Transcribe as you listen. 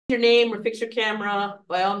your name or fix your camera,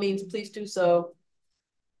 by all means, please do so.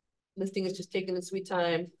 This thing is just taking a sweet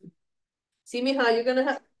time. See, Mija, you're gonna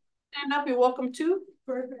have to stand up. You're welcome to.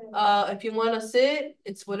 Perfect. If you want to sit,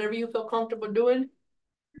 it's whatever you feel comfortable doing.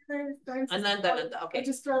 Ananda, okay. I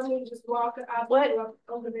just probably just walk up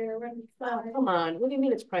over there. Oh, come on. What do you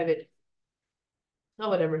mean it's private? Oh,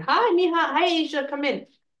 whatever. Hi, Mija. Hi, Asia. Come in.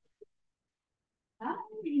 Hi.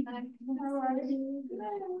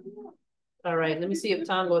 All right. Let me see if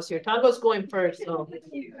Tongo's here. Tongo's going first. So.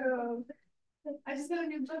 I just got a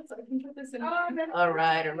new book, so I can put this in. All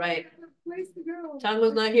right. All right. Place to go.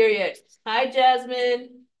 Tongo's not here yet. Hi,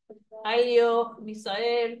 Jasmine. Hi, Leo.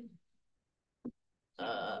 Misael.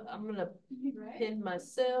 I'm gonna pin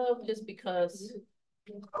myself just because.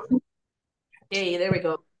 Hey, there we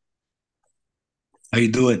go. How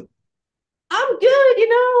you doing? I'm good, you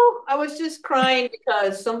know. I was just crying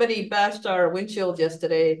because somebody bashed our windshield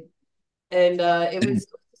yesterday, and it was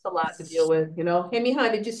just a lot to deal with, you know. Hey,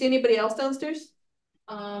 Mija, did you see anybody else downstairs?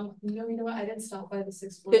 No, you know what? I didn't stop by the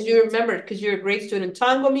 6th floor. Because you remembered, because you're a great student.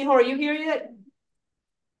 Tongo, Mijo, are you here yet?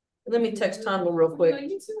 Let me text Tongo real quick.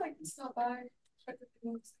 You too, I can stop by. Check the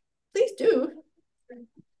things. Please do.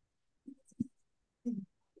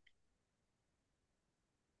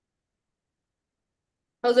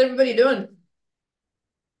 How's everybody doing?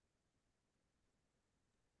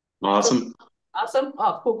 Awesome. Awesome.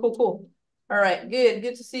 Oh, cool, cool, cool. All right, good.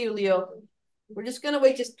 Good to see you, Leo. We're just gonna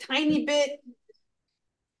wait just a tiny bit.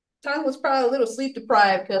 Tom was probably a little sleep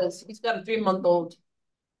deprived because he's got a 3-month-old.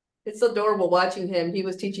 It's adorable watching him. He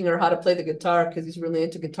was teaching her how to play the guitar because he's really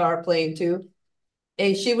into guitar playing too.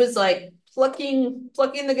 And she was like plucking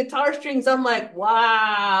the guitar strings. I'm like,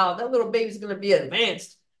 wow, that little baby's gonna be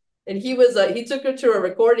advanced. And he took her to a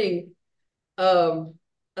recording of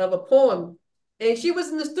a poem. And she was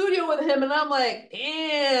in the studio with him, and I'm like,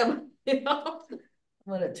 damn, you know. I'm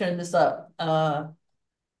gonna turn this up. Let's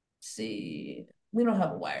see. We don't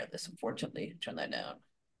have a wireless, unfortunately. Turn that down.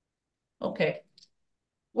 Okay.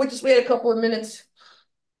 We'll just wait a couple of minutes.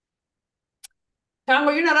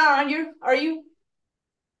 Tongo, you're not on, are you?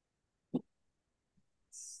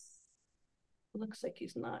 Looks like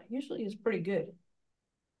he's not. Usually he's pretty good.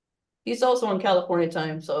 He's also on California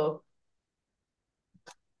time, so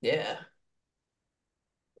yeah.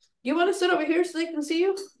 You want to sit over here so they can see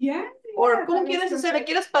you? Yeah. Or ¿cómo quieres hacer?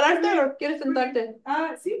 ¿Quieres pararte o quieres sentarte?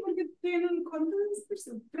 Sí, porque tienen cuántos,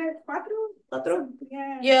 4?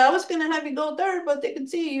 Yeah, I was gonna have you go third, but they can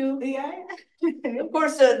see you. Yeah. Of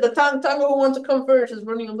course, the Tongo who wants to come first is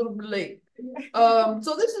running a little bit late.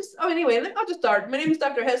 So this is, anyway, I'll just start. My name is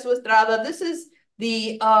Dr. Jesú Estrada. This is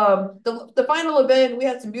the final event. We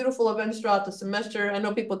had some beautiful events throughout the semester. I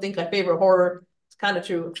know people think I favor horror. It's kind of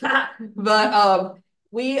true. But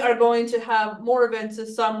we are going to have more events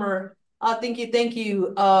this summer. Thank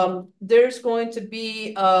you. There's going to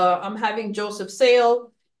be, I'm having Joseph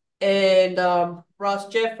Sale and Ross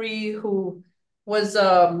Jeffrey, who was,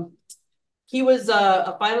 he was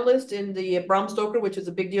a finalist in the Bram Stoker, which is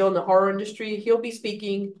a big deal in the horror industry. He'll be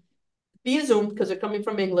speaking via Zoom because they're coming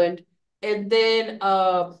from England. And then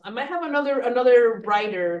I might have another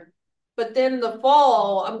writer, but then in the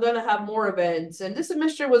fall, I'm going to have more events. And this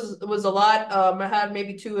semester was a lot. I had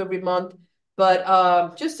maybe 2 every month.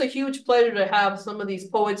 But just a huge pleasure to have some of these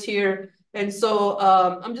poets here. And so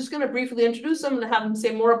I'm just going to briefly introduce them and have them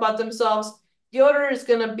say more about themselves. The order is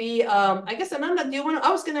going to be, I guess, Ananda,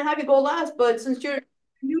 I was going to have you go last, but since you're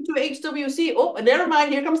new to HWC, oh, never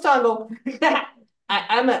mind, here comes Tongo.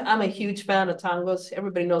 I'm a huge fan of Tongo's.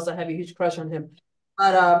 Everybody knows I have a huge crush on him.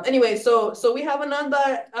 But anyway, so we have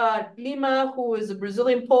Ananda Lima, who is a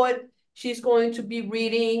Brazilian poet. She's going to be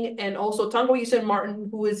reading, and also Tongo Eisen-Martin,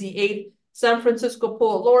 who is the 8th San Francisco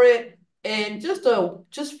Poet Laureate, and just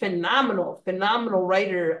phenomenal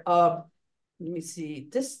writer. Let me see.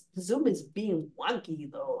 This Zoom is being wonky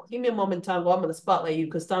though. Give me a moment, Tongo. I'm gonna spotlight you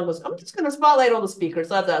because I'm just gonna spotlight all the speakers.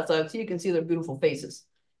 That's outside so you can see their beautiful faces.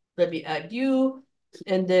 Let me add you.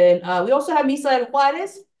 And then we also have Misael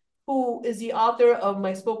Juarez, who is the author of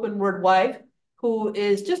My Spoken Word Wife, who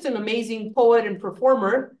is just an amazing poet and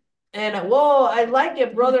performer. And whoa, I like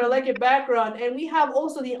it, brother. I like your background. And we have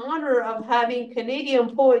also the honor of having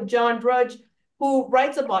Canadian poet John Drudge, who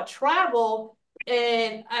writes about travel.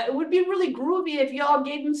 And it would be really groovy if y'all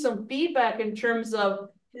gave him some feedback in terms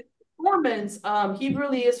of his performance. He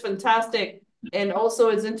really is fantastic and also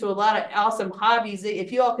is into a lot of awesome hobbies.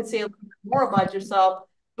 If you all could say a little bit more about yourself.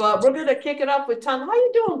 But we're going to kick it off with Tom. How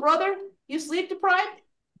you doing, brother? You sleep deprived?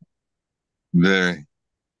 Very.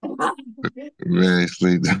 Very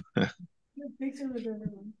sleep.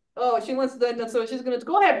 Oh, she wants to, so she's gonna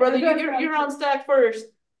go ahead, brother. You're on stack first.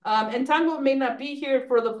 And Tango may not be here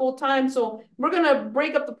for the full time, so we're gonna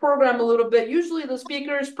break up the program a little bit. Usually the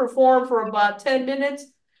speakers perform for about 10 minutes,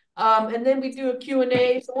 and then we do a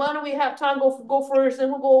Q&A. So why don't we have Tango go first,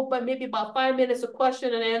 then we'll go by maybe about 5 minutes of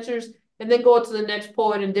question and answers, and then go to the next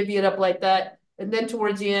poet and divvy it up like that. And then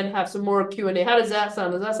towards the end, have some more Q&A. How does that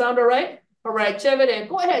sound? Does that sound all right? All right, chévere.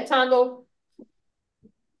 Go ahead, Tango.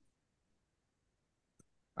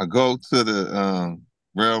 I go to the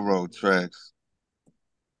railroad tracks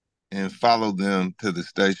and follow them to the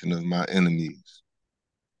station of my enemies.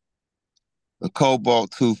 A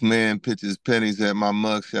cobalt-toothed man pitches pennies at my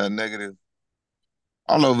mugshot negative.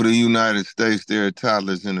 All over the United States, there are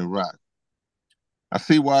toddlers in Iraq. I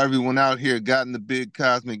see why everyone out here got in the big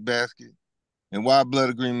cosmic basket, and why blood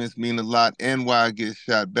agreements mean a lot, and why I get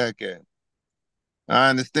shot back at. I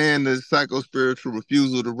understand the psycho-spiritual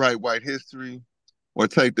refusal to write white history or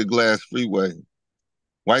take the glass freeway.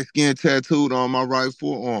 White skin tattooed on my right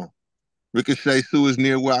forearm. Ricochet is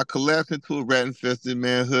near where I collapsed into a rat-infested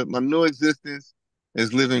manhood. My new existence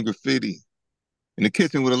is living graffiti. In the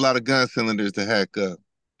kitchen with a lot of gun cylinders to hack up.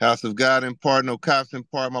 House of God in part, no cops in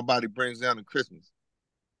part, my body brings down to Christmas.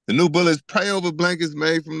 The new bullets pray over blankets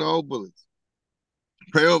made from the old bullets.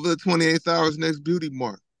 Pray over the 28th hour's next beauty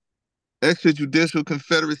mark. Extrajudicial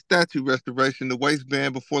Confederate statue restoration, the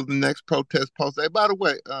waistband before the next protest post. Hey, by the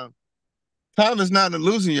way, time is not an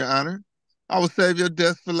illusion, Your Honor. I will save your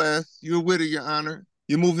death for last. You're a widow, Your Honor.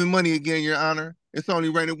 You're moving money again, Your Honor. It's only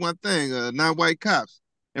raining one thing, non-white cops.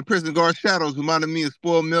 And prison guard shadows reminded me of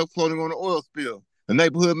spoiled milk floating on an oil spill. A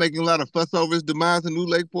neighborhood making a lot of fuss over its demise, a new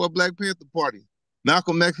lake for a Black Panther party.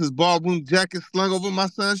 Malcolm X's ballroom jacket slung over my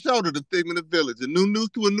son's shoulder, the figment of village. A new news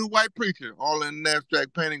to a new white preacher, all in an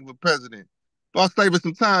abstract painting of a president. Bought Slaver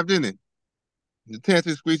some time, didn't it? The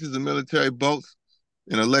tantric screeches of military boats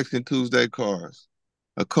and election Tuesday cars.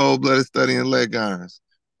 A cold-blooded study in leg irons.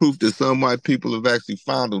 Proof that some white people have actually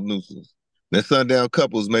fondled nooses. That sundown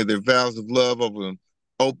couples made their vows of love over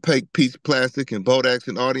opaque peach plastic and boat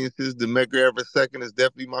action audiences. The Medgar Evers second is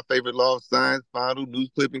definitely my favorite law of science. Fondle, news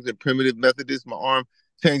clippings, and primitive Methodists. My arm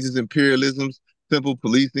changes imperialisms. Simple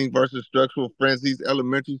policing versus structural frenzies.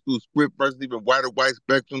 Elementary school script versus even wider white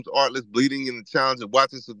spectrums. Artless bleeding in the challenge of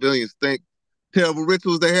watching civilians think. Terrible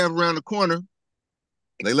rituals they have around the corner.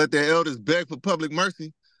 They let their elders beg for public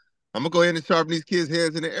mercy. I'm going to go ahead and sharpen these kids'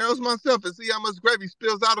 heads in the arrows myself and see how much gravy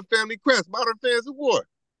spills out of family crest. Modern fans of war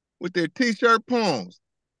with their T-shirt poems,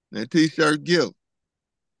 their T-shirt guilt.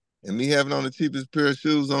 And me having on the cheapest pair of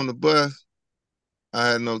shoes on the bus, I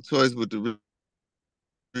had no choice but to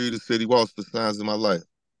read the city walks for signs of my life.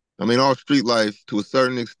 I mean, all street life, to a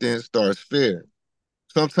certain extent, starts fair.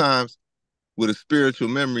 Sometimes with a spiritual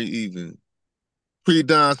memory even.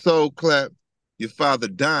 Pre-dawn soul clap, your father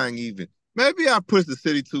dying even. Maybe I pushed the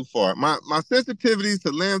city too far. My sensitivities to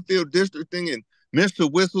landfill districting and minstrel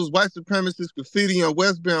whistles, white supremacist graffiti on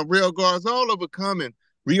westbound rail guards, all overcome and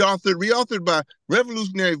reauthored by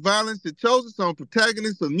revolutionary violence that chose its own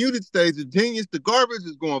protagonists, a muted stage of genius. The garbage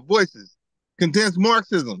is going voices. Condensed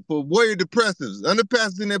Marxism for warrior depressives,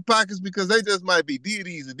 underpasses in their pockets because they just might be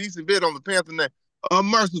deities, a decent bit on the Panther name.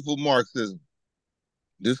 Unmerciful Marxism.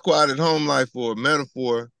 Disquieted home life for a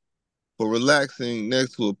metaphor for relaxing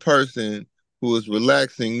next to a person who is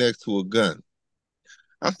relaxing next to a gun.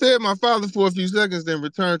 I stayed at my father for a few seconds, then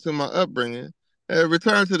returned to my upbringing, and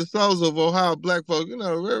returned to the souls of Ohio Black folk. You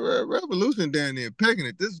know, revolution down there, pegging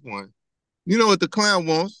at this point. You know what the clown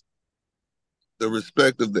wants? The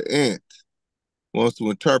respect of the ant. Wants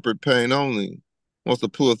to interpret pain only. Wants to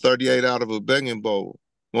pull a 38 out of a begging bowl.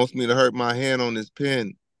 Wants me to hurt my hand on this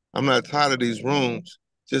pen. I'm not tired of these rooms,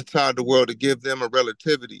 just tired of the world to give them a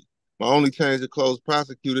relativity. My only change of clothes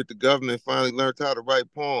prosecuted, the government finally learned how to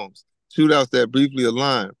write poems, shootouts that briefly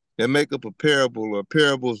align, that make up a parable, or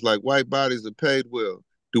parables like white bodies are paid well.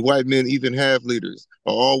 Do white men even have leaders?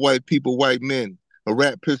 Are all white people white men? A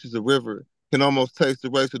rat pisses a river, can almost taste the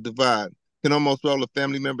racial divide, can almost roll a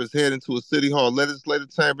family member's head into a city hall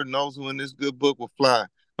legislative chamber, knows who in this good book will fly.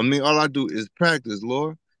 I mean, all I do is practice,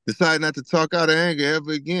 Lord. Decide not to talk out of anger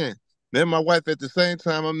ever again. Met my wife at the same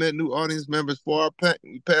time. I met new audience members for our pack.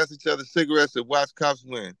 We passed each other cigarettes and watched cops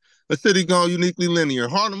win. A city gone uniquely linear.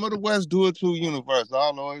 Harlem of the West, do it to universe.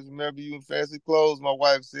 I'll always remember you in fancy clothes, my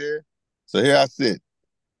wife said. So here I sit,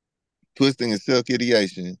 twisting in silk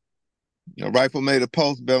ideation. You know, rifle made of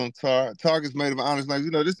post-bellum targets made of honest knives.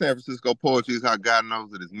 You know, this San Francisco poetry is how God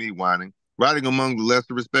knows it is me whining. Riding among the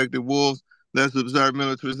lesser respected wolves, less observed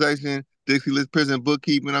militarization, Dixie-less prison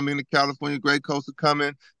bookkeeping. I mean, the California Great Coast are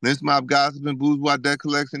coming. Lynch mob gossip and bourgeois debt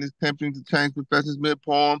collection is tempting to change professions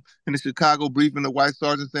mid-poem. In the Chicago briefing, the white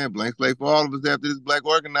sergeant saying blank slate for all of us after this black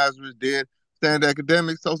organizer is dead. Stand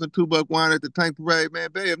academics, toasting $2 wine at the tank parade, man.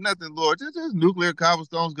 They have nothing, Lord. Just nuclear,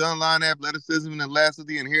 cobblestones, gun line, athleticism, and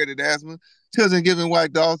lastly, inherited asthma. Children giving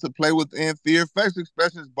white dolls to play with in fear. Facial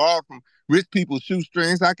expressions borrowed from rich people's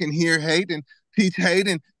shoestrings. I can hear hate and teach hate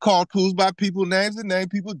and call tools by people names and name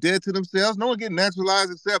people dead to themselves. No one getting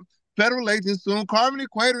naturalized except federal agents soon. Carving the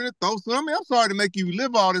equator and throw some. I mean, I'm sorry to make you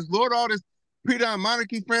live all this, Lord. All this pre-down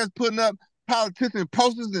monarchy friends putting up politician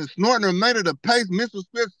posters and snorting the remainder of the pace, mental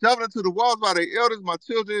scripts, shoving it to the walls by their elders, my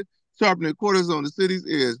children, sharpening quarters on the city's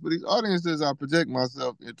ears. For these audiences, I project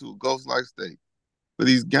myself into a ghost-like state. For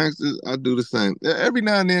these gangsters, I do the same. Every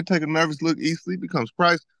now and then, take a nervous look, eat, sleep becomes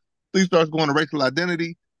Christ. Sleep starts going to racial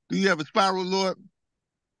identity. Do you have a spiral, Lord?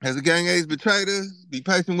 Has the gang age betrayed us? Be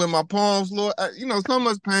patient with my palms, Lord. So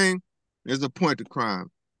much pain is a point to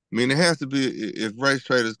crime. I mean, it has to be if race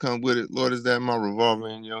traders come with it. Lord, is that my revolver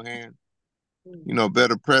in your hand?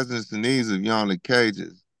 Better presidents than these of yonder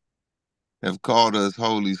cages have called us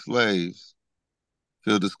holy slaves.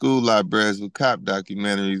 Fill the school libraries with cop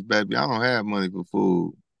documentaries, baby. I don't have money for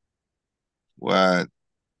food. Why?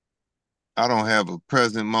 I don't have a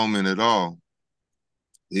present moment at all.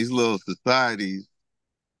 These little societies,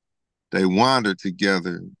 they wander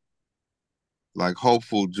together like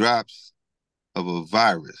hopeful drops of a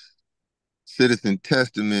virus. Citizen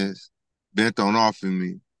testaments bent on offering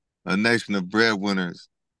me a nation of breadwinners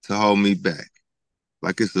to hold me back.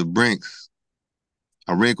 Like it's a Brinks.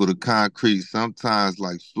 I wrinkle the concrete, sometimes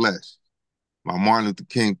like flesh. My Martin Luther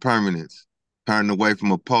King permanence, turned away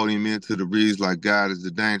from a podium into the reeds like God is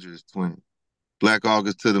a dangerous twin. Black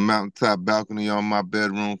August to the mountaintop balcony on my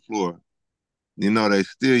bedroom floor. They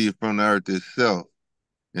steal you from the earth itself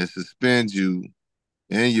and suspend you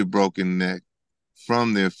and your broken neck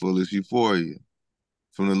from their foolish euphoria.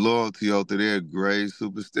 From the loyalty oath to their grave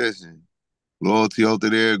superstition. Loyalty oath to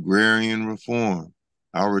their agrarian reform.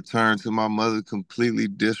 I'll return to my mother completely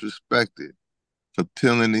disrespected for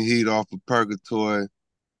peeling the heat off of purgatory.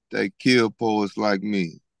 They kill poets like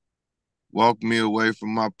me. Walk me away from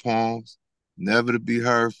my poems, never to be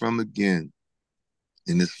heard from again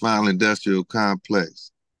in this final industrial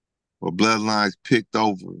complex where bloodlines picked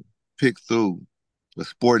through, a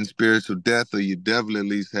sporting spiritual death or your devil at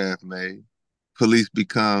least half made. Police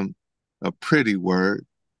become a pretty word.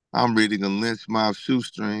 I'm reading a lynch mob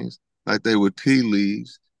shoestrings like they were tea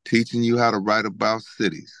leaves, teaching you how to write about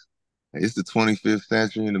cities. It's the 25th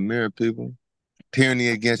century in the mirror, people. Tyranny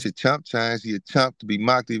against your chump change, you're a chump to be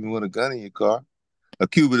mocked even with a gun in your car. A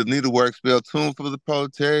cubit of needlework spelled tune for the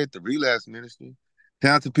proletariat, the relapse ministry.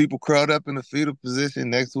 Talented people curled up in a fetal position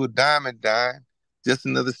next to a diamond dime. Just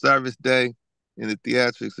another service day in the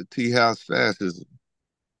theatrics of tea house fascism.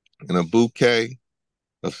 And a bouquet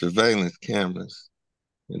of surveillance cameras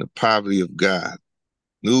in the poverty of God.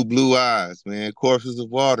 New blue eyes, man, courses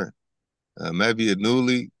of water. Maybe a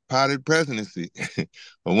newly potted presidency.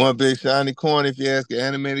 Or one big shiny coin if you ask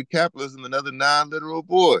animated capitalism, another non-literal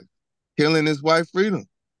boy. Killing his white freedom.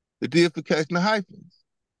 The deification of hyphens.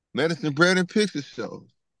 Medicine bread and picture shows.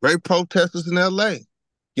 Great protesters in LA.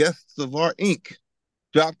 Guests of our ink.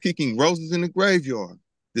 Drop kicking roses in the graveyard.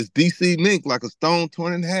 This DC mink like a stone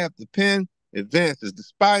torn in half. The pen advances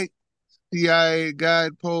despite CIA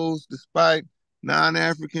guideposts, despite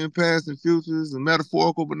non-African past and futures, a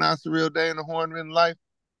metaphorical but not surreal day in the horn-ridden life.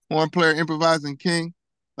 Horn player improvising king,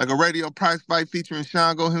 like a radio prize fight featuring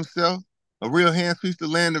Shango himself. A real hand sweeps the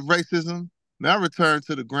land of racism. Now return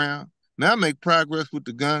to the ground. Now make progress with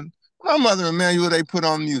the gun. My mother and Emmanuel, they put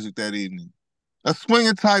on music that evening. A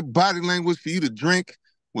swinging type body language for you to drink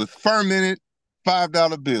with fermented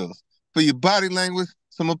 $5 bills. For your body language,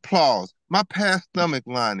 some applause. My past stomach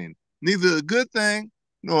lining. Neither a good thing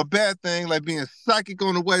nor a bad thing like being psychic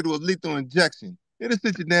on the way to a lethal injection. It'll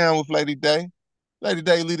sit you down with Lady Day. Lady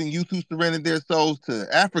Day leading youth who surrendered their souls to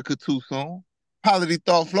Africa too soon. Polity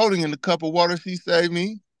thought floating in the cup of water she saved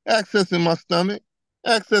me. Accessing my stomach.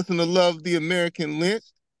 Accessing the love of the American lynch.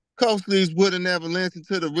 Coast leaves wood and avalanche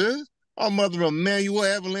into the wrist. Our mother Emmanuel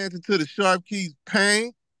avalanche into the sharp keys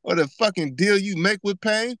pain. Or the fucking deal you make with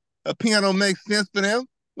pain. A piano makes sense for them.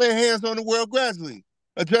 Lay hands on the world gradually.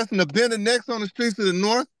 Addressing the bender necks on the streets of the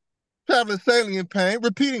north. Traveling sailing in pain.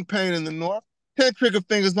 Repeating pain in the north. 10 trigger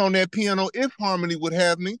fingers on that piano if harmony would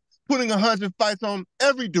have me. Putting 100 fights on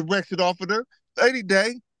every direction offered her. 80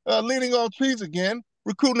 day, leaning on trees again.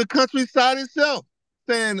 Recruiting the countryside itself.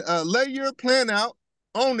 Saying, lay your plan out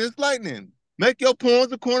on this lightning. Make your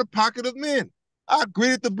poems a corner pocket of men. I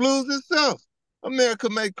greeted the blues itself. America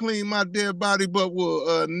may clean my dead body, but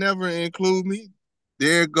will never include me.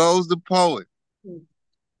 There goes the poet.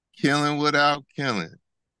 Killing without killing.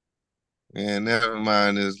 And never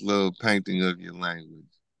mind this little painting of your language.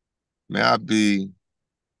 May I be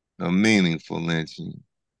a meaningful lynching,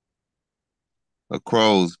 a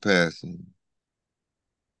crow's passing,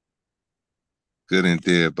 good and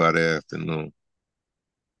dead by the afternoon.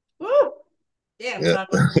 Woo! Damn, Yeah.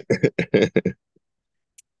 Tongo.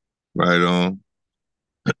 Right on.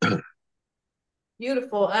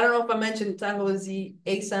 Beautiful. I don't know if I mentioned Tongo is the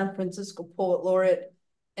San Francisco Poet Laureate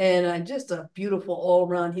and just a beautiful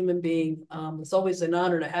all-around human being. It's always an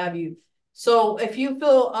honor to have you. So if you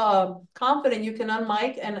feel confident, you can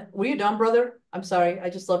unmic. And were you done, brother? I'm sorry. I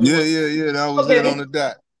just love your work. Yeah. That was it Okay. on the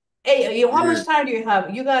dot. Hey, how Yeah. much time do you have?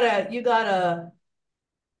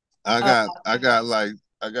 I got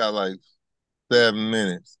like 7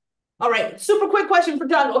 minutes. All right, super quick question for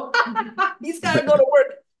Tongo. He's got to go to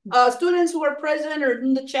work. Students who are present or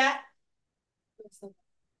in the chat.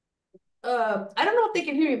 I don't know if they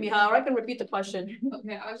can hear you, Misael, or I can repeat the question.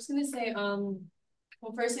 Okay, I was just gonna say,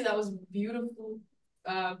 well, firstly, that was beautiful,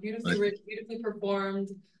 beautifully written, beautifully performed.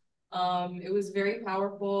 It was very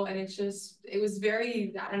powerful, and it was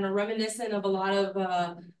very, I don't know, reminiscent of a lot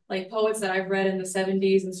of like poets that I've read in the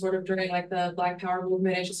 70s and sort of during like the Black Power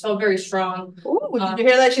movement. It just felt very strong. Ooh, did you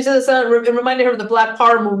hear that? She said it reminded her of the Black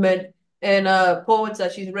Power movement and poets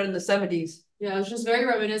that she's read in the 70s. Yeah, it was just very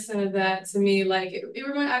reminiscent of that to me. Like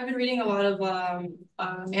I've been reading a lot of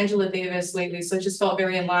Angela Davis lately, so it just felt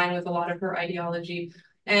very in line with a lot of her ideology.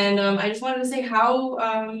 And I just wanted to say how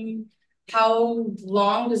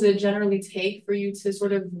long does it generally take for you to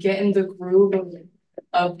sort of get in the groove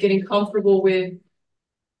of getting comfortable with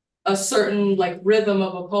a certain like rhythm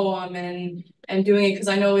of a poem and doing it? Because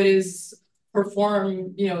I know it is a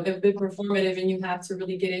bit performative, and you have to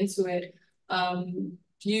really get into it.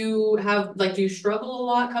 Do you struggle a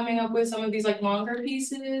lot coming up with some of these like longer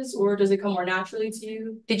pieces, or does it come more naturally to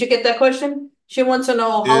you? Did you get that question? She wants to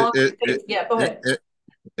know how long it takes. Yeah, go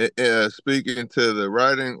ahead. Speaking to the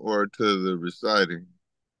writing or to the reciting?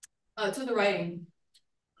 To the writing.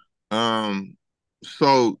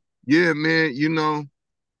 So yeah, man,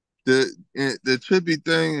 the trippy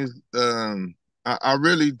thing is, I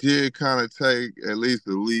really did kind of take at least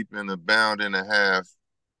a leap and a bound and a half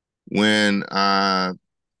when I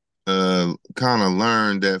kind of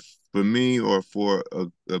learned that for me or for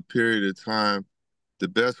a period of time, the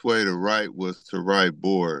best way to write was to write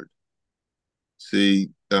bored. See,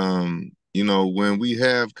 when we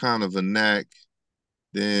have kind of a knack,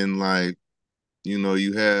 then like,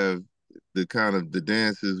 you have the kind of the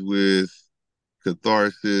dances with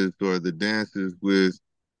catharsis or the dances with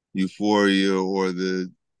euphoria or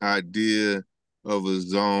the idea of a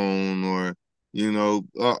zone or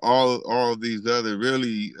all these other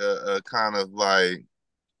really kind of like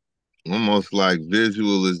almost like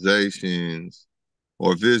visualizations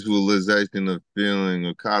or visualization of feeling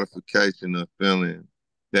or codification of feeling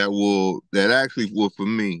that actually will for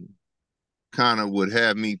me kind of would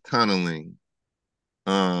have me tunneling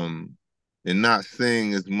um and not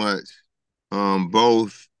seeing as much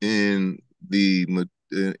both in the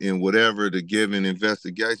in whatever the given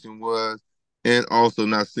investigation was, and also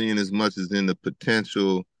not seeing as much as in the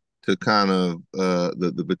potential to kind of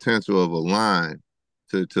the potential of a line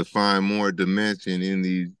to find more dimension in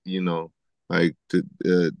these, like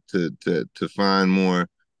to find more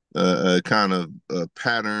kind of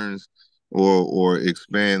patterns or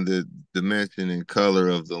expand the dimension and color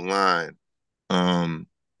of the line.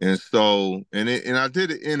 And so, and I did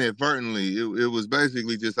it inadvertently. It was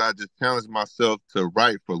basically just, I just challenged myself to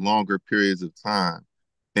write for longer periods of time.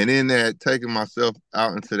 And in that, taking myself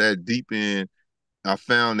out into that deep end, I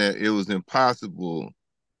found that it was impossible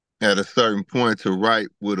at a certain point to write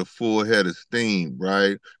with a full head of steam,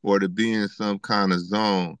 right? Or to be in some kind of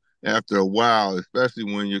zone. After a while, especially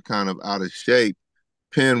when you're kind of out of shape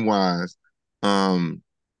pen wise, um,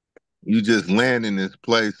 you just land in this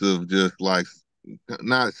place of just like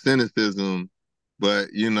not cynicism, but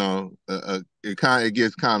it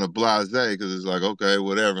gets kind of blasé because it's like, okay,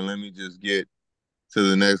 whatever, let me just get to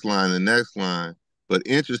the next line. But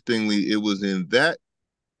interestingly, it was in that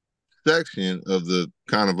section of the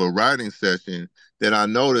kind of a writing session that I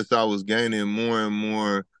noticed I was gaining more and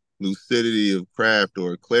more lucidity of craft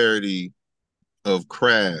or clarity of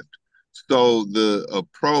craft. So the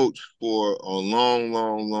approach for a long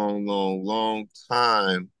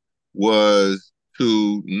time was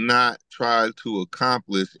to not try to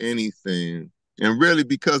accomplish anything. And really,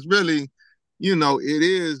 because really, it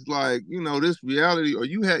is like, this reality, or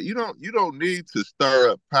you don't need to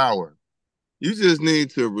stir up power. You just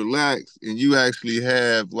need to relax and you actually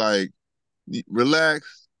have like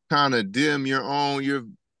relax, kind of dim your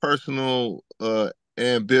personal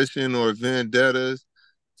ambition or vendettas,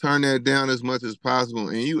 turn that down as much as possible,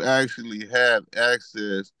 and you actually have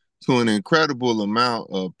access to an incredible amount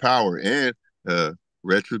of power and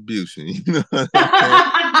retribution. You know what I'm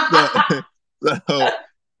saying?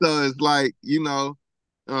 So it's like,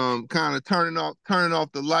 kind of turning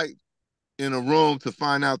off the light in a room to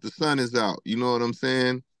find out the sun is out. You know what I'm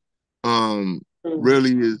saying?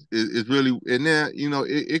 Really is really, and then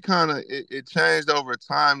it changed over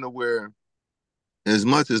time to where, as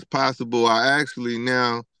much as possible, I actually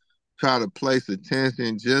now try to place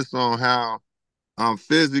attention just on how I'm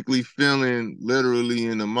physically feeling, literally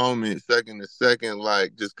in the moment, second to second,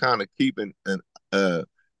 like just kind of keeping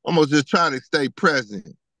almost just trying to stay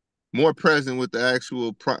present, more present with the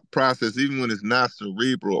actual process, even when it's not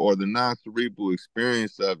cerebral or the non-cerebral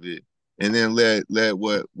experience of it, and then let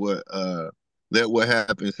what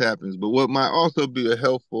happens. But what might also be a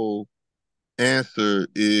helpful answer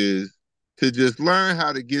is to just learn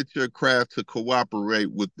how to get your craft to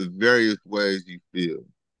cooperate with the various ways you feel.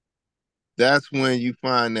 That's when you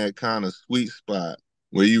find that kind of sweet spot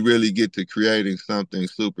where you really get to creating something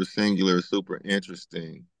super singular, super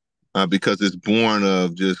interesting, because it's born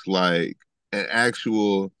of just like an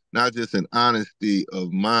actual, not just an honesty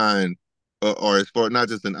of mind, or as far not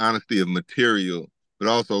just an honesty of material, but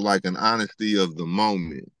also like an honesty of the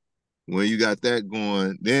moment. When you got that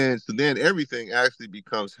going, then everything actually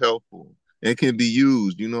becomes helpful and can be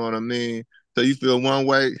used. You know what I mean? So you feel one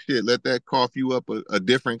way, shit, let that cough you up a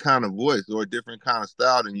different kind of voice or a different kind of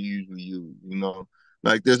style than you usually use.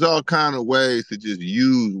 Like there's all kind of ways to just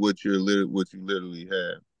use what you literally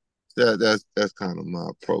have. That's kind of my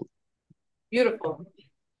approach. Beautiful.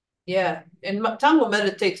 Yeah, and Tongo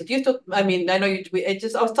meditates. You still, I mean, I know you. I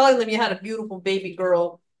was telling them you had a beautiful baby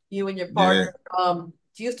girl, you and your Yeah. partner.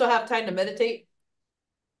 Do you still have time to meditate?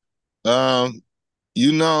 Um,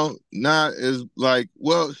 not as like,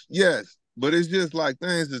 well, yes, but it's just like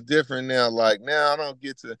things is different now. Like now I don't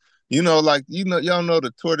get to, y'all know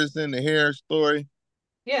the tortoise and the hare story.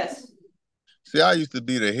 Yes. See, I used to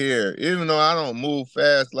be the hare, even though I don't move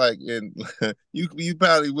fast. Like, and you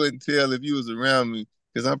probably wouldn't tell if you was around me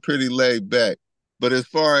because I'm pretty laid back. But as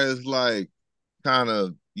far as like kind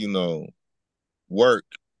of, work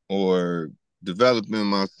or developing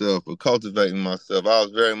myself or cultivating myself, I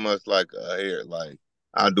was very much like a hare. Like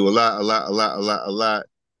I do a lot,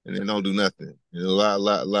 and then don't do nothing. A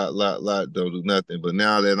lot, don't do nothing. But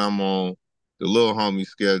now that I'm on the little homie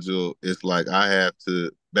schedule, it's like I have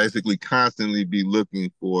to basically constantly be looking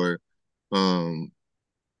for um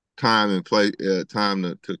time and place, time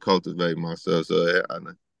to cultivate myself. So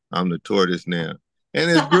I'm the tortoise now,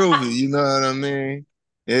 and it's groovy. You know what I mean?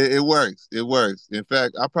 It works. It works. In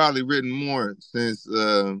fact, I probably written more since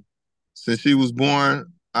she was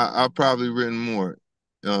born. I've probably written more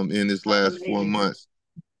in this last 4 months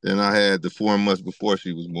than I had the 4 months before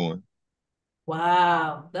she was born.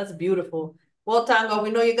 Wow, that's beautiful. Well, Tango,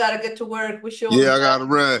 we know you gotta get to work. Wish you all the Yeah, I best. got to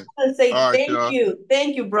run. I want to say All right, y'all.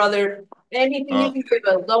 thank you, brother. Anything you Uh, can give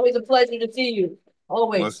us. It's always a pleasure to see you.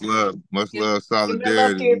 Always. much Give, love, give my love to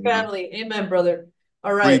solidarity. your family. Amen, brother.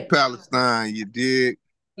 All Free right. Palestine, you dig?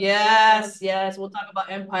 Yes, yes. We'll talk about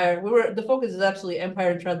empire. The focus is actually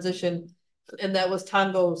empire and transition, and that was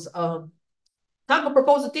Tango's Tango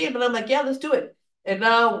proposed a theme, and I'm like, yeah, let's do it. And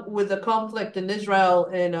now with the conflict in Israel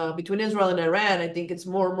and between Israel and Iran, I think it's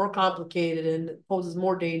more complicated and poses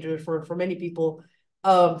more danger for many people.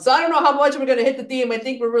 So I don't know how much we're gonna hit the theme. I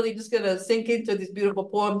think we're really just gonna sink into these beautiful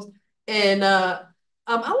poems. And I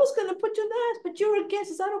was gonna put you last, but you're a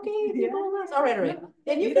guest. Is that okay if you go last? All right, all right.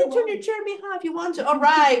 And you can turn your chair behind if you want to. All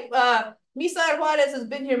right. Misael Juarez has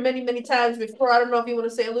been here many times before. I don't know if you want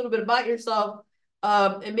to say a little bit about yourself,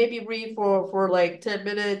 and maybe read for like 10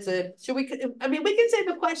 minutes. And I mean, we can save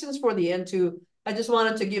the questions for the end too. I just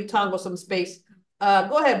wanted to give Tongo some space.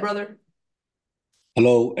 Go ahead, brother.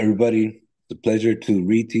 Hello, everybody. It's a pleasure to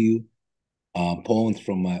read to you poems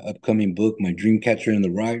from my upcoming book, My Dreamcatcher in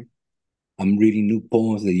the Rye. I'm reading new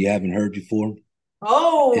poems that you haven't heard before.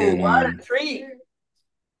 Oh, And what a treat.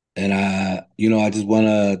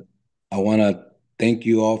 I wanna thank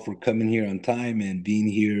you all for coming here on time and being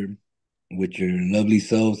here with your lovely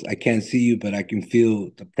selves. I can't see you, but I can feel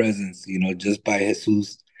the presence, just by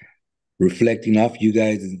Jesus reflecting off you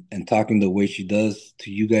guys and talking the way she does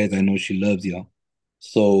to you guys. I know she loves y'all.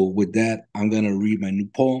 So with that, I'm gonna read my new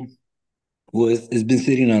poem. Well, it's been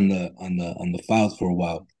sitting on the files for a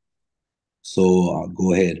while. So I'll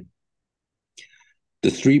go ahead. The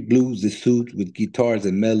street blues is soothed with guitars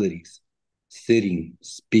and melodies. Sitting,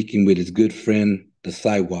 speaking with his good friend, the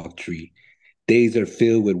sidewalk tree. Days are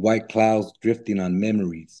filled with white clouds drifting on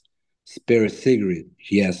memories. Spare a cigarette,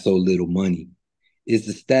 he has so little money. Is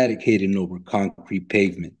the static hidden over concrete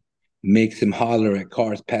pavement? Makes him holler at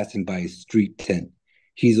cars passing by his street tent.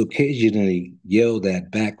 He's occasionally yelled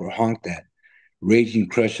at back or honked at, raging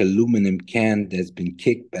crush aluminum can that's been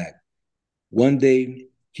kicked back. One day,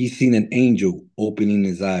 he seen an angel opening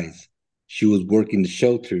his eyes. She was working the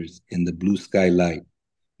shelters in the blue skylight,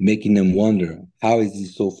 making him wonder how is he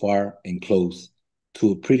so far and close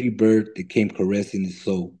to a pretty bird that came caressing his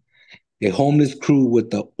soul. A homeless crew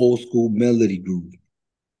with the old school melody groove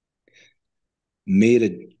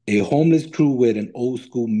made a homeless crew with an old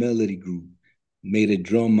school melody group made a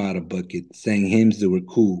drum out of bucket, sang hymns that were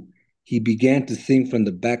cool. He began to sing from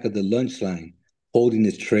the back of the lunch line, holding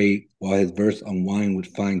his tray while his verse unwind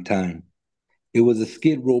with fine time. It was a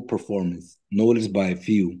skid row performance, noticed by a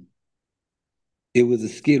few. It was a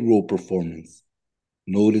skid row performance,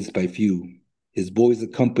 noticed by few. His voice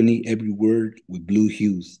accompanied every word with blue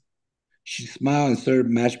hues. She smiled and served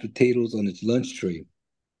mashed potatoes on his lunch tray.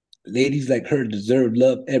 Ladies like her deserve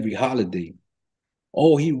love every holiday.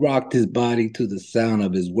 Oh, he rocked his body to the sound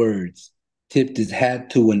of his words, tipped his hat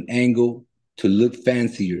to an angle to look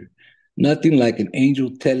fancier. Nothing like an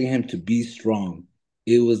angel telling him to be strong.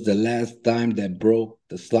 It was the last dime that broke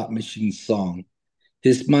the slot machine song.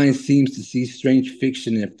 His mind seems to see strange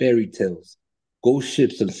fiction and fairy tales. Ghost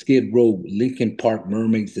ships on Skid Row, Lincoln Park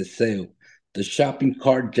mermaids that sail. The shopping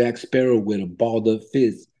cart Jack Sparrow with a balled up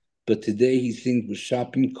fist. But today he sings with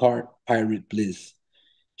shopping cart pirate bliss.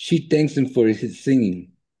 She thanks him for his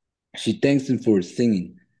singing. She thanks him for his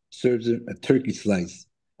singing, serves him a turkey slice,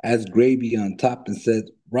 adds gravy on top, and says,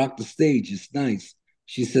 rock the stage, it's nice.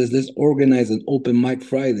 She says, let's organize an open mic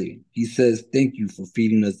Friday. He says, thank you for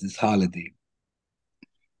feeding us this holiday.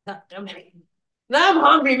 Now I'm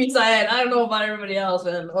hungry, Misael. I don't know about everybody else,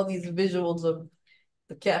 man. All these visuals of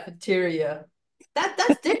the cafeteria.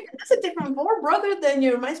 That's different. That's a different form, brother, than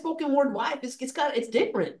your my spoken word wife. It's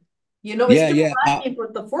different. You know, it's Yeah, still yeah. Latin,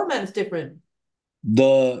 but the format is different.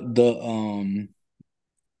 The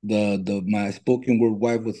my spoken word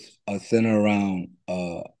wife was centered around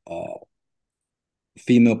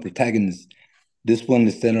female protagonists. This one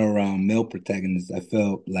is centered around male protagonists. I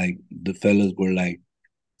felt like the fellas were like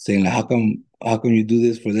saying like, how come you do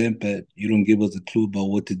this for them, but you don't give us a clue about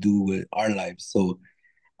what to do with our lives? So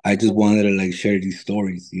I just wanted to like share these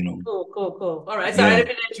stories, you know. Cool. All right, sorry, I Yeah. didn't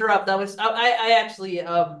mean to interrupt. I actually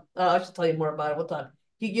I should tell you more about it. We'll talk.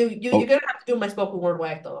 You're Oh, gonna have to do my spoken word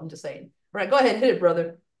whack though. I'm just saying. All right, go ahead, hit it,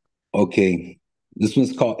 brother. okay. This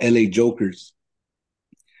one's called L.A. Jokers.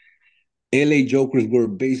 L.A. Jokers wear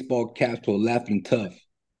baseball caps while laughing tough,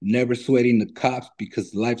 never sweating the cops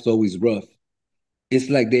because life's always rough. It's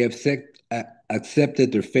like they have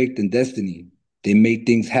accepted their fate and destiny. They made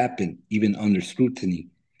things happen, even under scrutiny.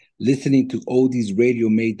 Listening to oldies radio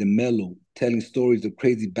made them mellow, telling stories of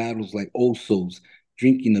crazy battles like old souls,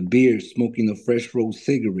 drinking a beer, smoking a fresh rolled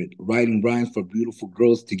cigarette, writing rhymes for beautiful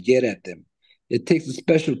girls to get at them. It takes a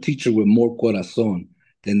special teacher with more corazon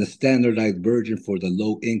than the standardized virgin for the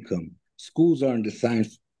low income. Schools aren't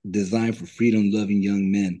designed for freedom loving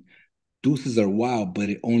young men. Deuces are wild, but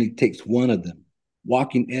it only takes one of them.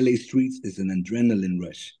 Walking LA streets is an adrenaline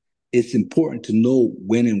rush. It's important to know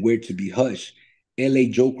when and where to be hushed.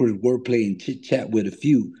 LA Jokers wordplay and chit chat with a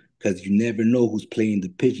few, because you never know who's playing the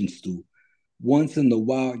pigeon stool. Once in a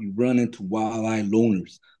while, you run into wild eyed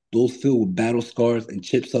loners, those filled with battle scars and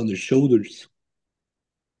chips on their shoulders.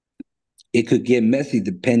 It could get messy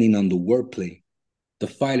depending on the wordplay. The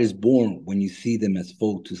fight is born when you see them as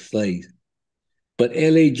foe to slay. But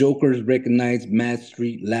LA Jokers recognize Mad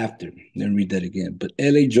Street laughter. Let me read that again. But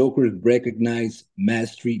LA Jokers recognize Mad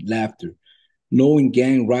Street laughter. Knowing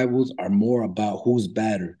gang rivals are more about who's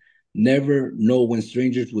badder. Never know when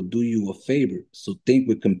strangers will do you a favor. So think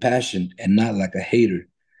with compassion and not like a hater.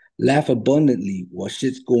 Laugh abundantly while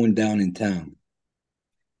shit's going down in town.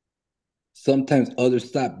 Sometimes others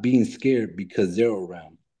stop being scared because they're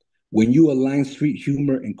around. When you align street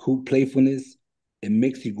humor and cool playfulness, it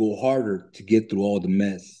makes you go harder to get through all the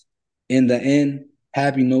mess. In the end,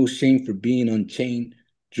 having no shame for being unchained,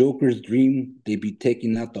 jokers dream they be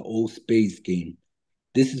taking out the old spades game.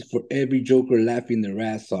 This is for every joker laughing their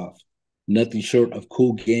ass off. Nothing short of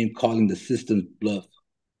cool game calling the system's bluff.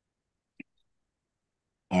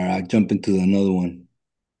 All right, I'll jump into another one.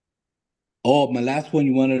 Oh, my last one,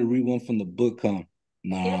 you wanted to read one from the book, huh?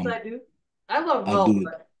 Yes, Nah, I do. I love them I'll all, do it.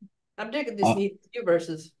 but I'm digging this Uh, new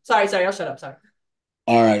verses. Sorry, I'll shut up. Sorry.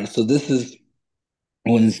 all right, so this is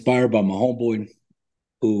was inspired by my homeboy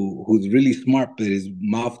who's really smart, but his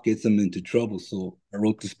mouth gets him into trouble. So I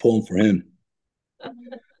wrote this poem for him.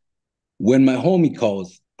 When my homie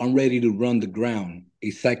calls, I'm ready to run the ground.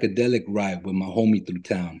 A psychedelic ride with my homie through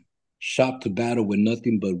town. Shop to battle with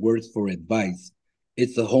nothing but words for advice.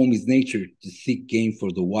 It's a homie's nature to seek game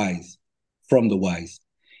for the wise. from the wise.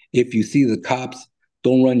 If you see the cops,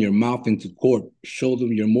 don't run your mouth into court. Show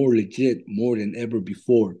them you're more legit more than ever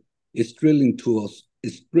before. It's thrilling to us.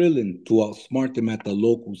 It's thrilling to outsmart them at the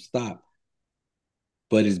local stop,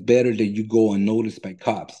 but it's better that you go unnoticed by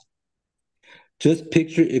cops. Just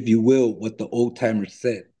picture, if you will, what the old timers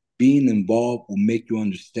said. Being involved will make you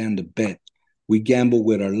understand the bet. We gamble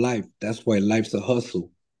with our life. That's why life's a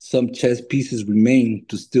hustle. Some chess pieces remain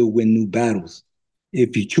to still win new battles.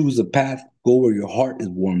 If you choose a path, go where your heart is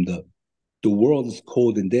warmed up. The world is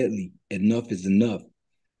cold and deadly. Enough is enough.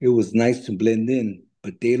 It was nice to blend in,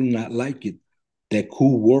 but they do not like it. That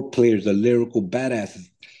cool war players are lyrical badasses.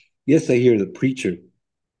 Yes, I hear the preacher.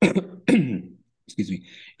 Excuse me.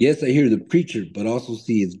 Yes, I hear the preacher, but also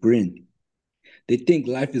see his grin. They think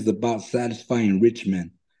life is about satisfying rich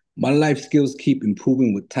men. My life skills keep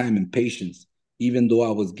improving with time and patience, even though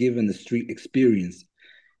I was given a street experience.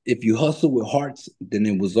 If you hustle with hearts, then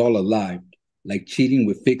it was all alive, like cheating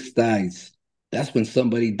with fixed eyes. That's when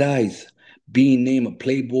somebody dies. Being named a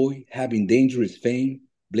playboy, having dangerous fame,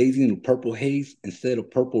 blazing a purple haze instead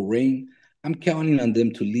of purple rain. I'm counting on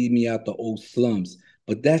them to lead me out the old slums,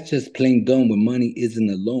 but that's just plain dumb when money isn't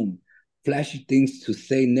alone. Flashy things to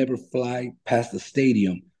say never fly past the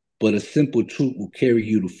stadium, but a simple truth will carry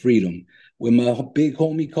you to freedom. When my big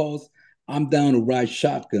homie calls, I'm down to ride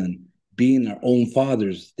shotgun. Being our own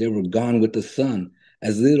fathers, they were gone with the sun.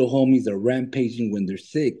 As little homies are rampaging when they're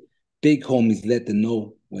sick, big homies let them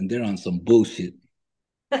know when they're on some bullshit.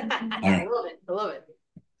 All right. I love it. I love it.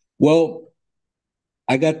 Well,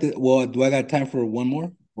 do I got time for one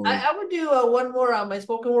more? I would do one more on my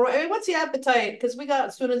spoken word. I mean, what's the appetite? Because we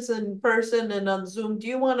got students in person and on Zoom. Do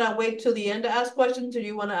you want to wait till the end to ask questions, or do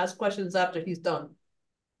you want to ask questions after he's done?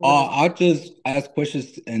 I'll just ask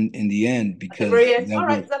questions in the end because All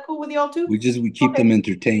right, is that cool with y'all too? we keep them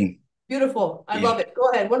entertained. Beautiful. I love it. Go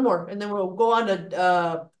ahead, one more, and then we'll go on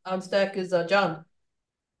to on stack is John.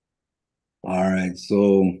 All right,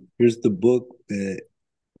 so here's the book. Can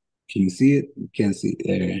you see it? You can't see it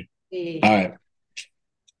there. Yeah. All right.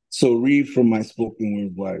 So read from my spoken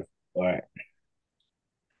word wife. All right.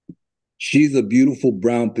 She's a beautiful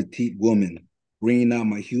brown petite woman, bringing out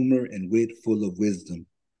my humor and wit full of wisdom.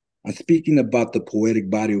 I'm speaking about the poetic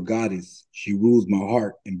body of goddess. She rules my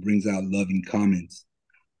heart and brings out loving comments.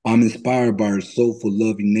 I'm inspired by her soulful,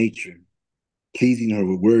 loving nature, pleasing her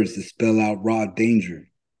with words that spell out raw danger.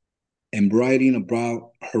 And writing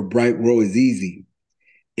about her bright world is easy.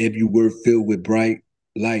 Every word filled with bright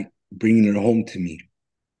light, bringing her home to me.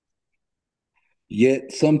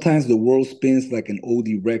 Yet sometimes the world spins like an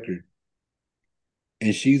oldie record,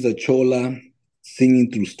 and she's a chola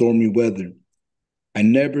singing through stormy weather. I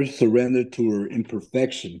never surrender to her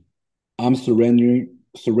imperfection. I'm surrendering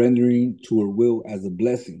to her will as a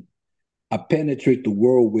blessing. I penetrate the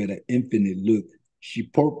world with an infinite look. She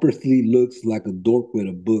purposely looks like a dork with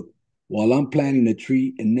a book, while I'm planting a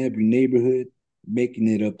tree in every neighborhood, making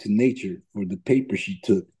it up to nature for the paper she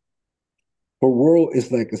took. Her world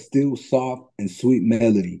is like a still, soft, and sweet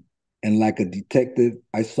melody, and like a detective,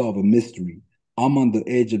 I solve a mystery. I'm on the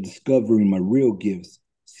edge of discovering my real gifts,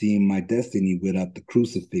 seeing my destiny without the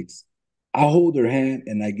crucifix. I hold her hand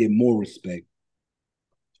and I get more respect.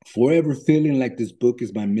 Forever feeling like this book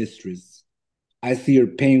is my mistress. I see her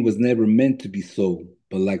pain was never meant to be so,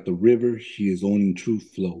 but like the river, she is owning true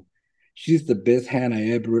flow. She's the best hand I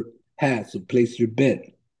ever had, so place your bet.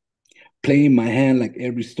 Playing my hand like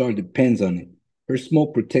every star depends on it. Her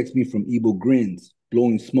smoke protects me from evil grins,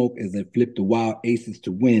 blowing smoke as I flip the wild aces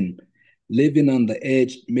to win. Living on the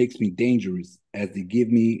edge makes me dangerous as they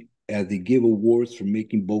give awards for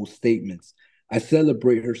making bold statements. I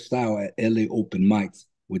celebrate her style at LA open mics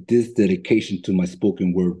with this dedication to my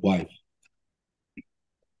spoken word wife.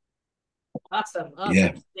 Awesome.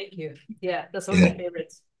 Yeah. Thank you. Yeah, that's one of my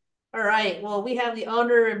favorites. All right. Well, we have the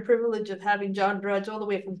honor and privilege of having John Drudge all the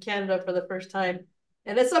way from Canada for the first time.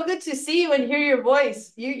 And it's so good to see you and hear your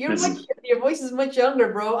voice. Your voice is much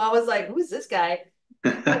younger, bro. I was like, who's this guy?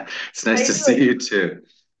 It's nice to see you too.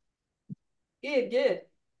 Good.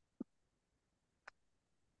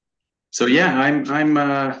 So yeah, I'm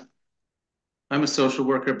a social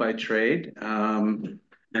worker by trade, and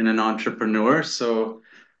an entrepreneur. So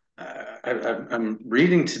I'm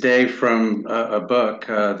reading today from a book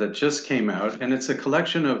that just came out, and it's a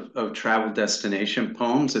collection of travel destination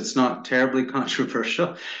poems. It's not terribly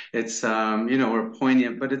controversial. It's or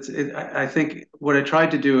poignant, but I think what I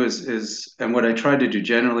tried to do is and what I try to do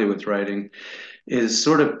generally with writing is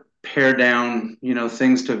sort of pare down,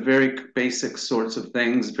 things to very basic sorts of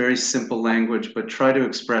things, very simple language, but try to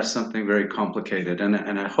express something very complicated. And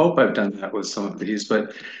I hope I've done that with some of these,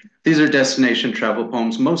 but these are destination travel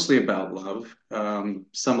poems, mostly about love,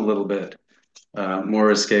 some a little bit more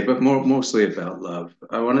risque, but mostly about love.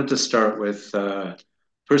 I wanted to start with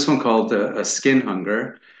first one called A Skin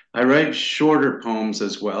Hunger. I write shorter poems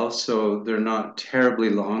as well, so they're not terribly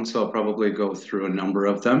long, so I'll probably go through a number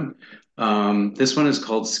of them. This one is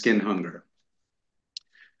called Skin Hunger.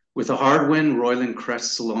 With a hard wind roiling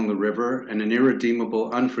crests along the river and an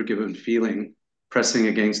irredeemable, unforgiven feeling pressing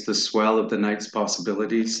against the swell of the night's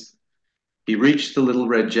possibilities, he reached the little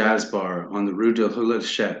red jazz bar on the Rue de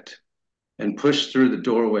Hulachette and pushed through the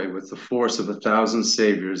doorway with the force of 1,000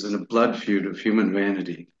 saviors in a blood feud of human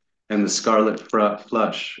vanity and the scarlet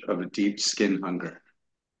flush of a deep skin hunger.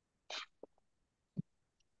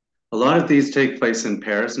 A lot of these take place in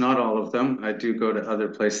Paris, not all of them. I do go to other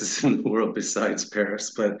places in the world besides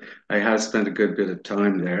Paris, but I have spent a good bit of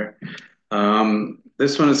time there.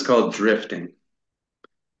 This one is called Drifting.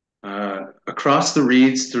 Across the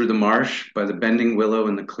reeds through the marsh, by the bending willow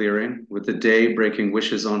in the clearing, with the day breaking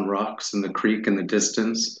wishes on rocks and the creek in the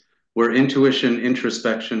distance, where intuition,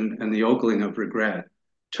 introspection, and the ogling of regret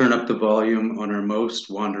turn up the volume on our most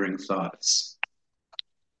wandering thoughts.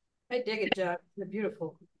 I dig it, Jack. They're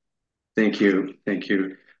beautiful. Thank you. Thank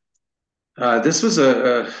you. This was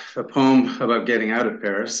a poem about getting out of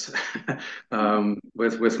Paris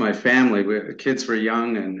with my family. The kids were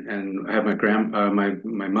young, and I had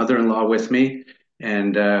my mother-in-law with me,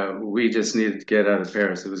 and we just needed to get out of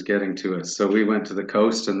Paris. It was getting to us, so we went to the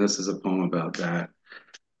coast, and this is a poem about that.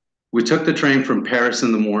 We took the train from Paris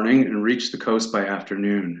in the morning and reached the coast by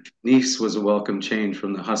afternoon. Nice was a welcome change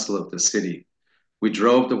from the hustle of the city. We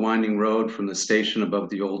drove the winding road from the station above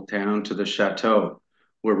the old town to the chateau,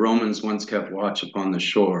 where Romans once kept watch upon the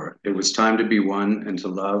shore. It was time to be one and to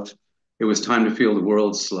love. It was time to feel the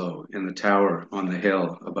world slow in the tower on the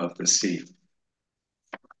hill above the sea.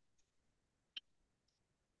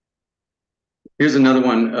 Here's another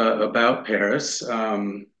one about Paris.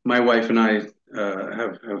 My wife and I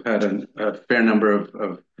have had a fair number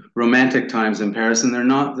of romantic times in Paris, and they're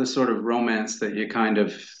not the sort of romance that you kind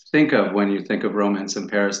of think of when you think of romance in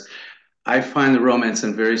Paris. I find the romance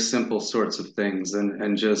in very simple sorts of things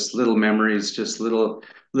and just little memories, just little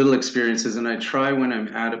experiences. And I try when I'm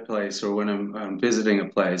at a place or when I'm visiting a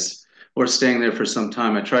place or staying there for some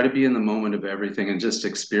time, I try to be in the moment of everything and just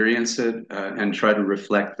experience it and try to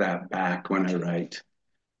reflect that back when I write.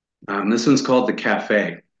 This one's called The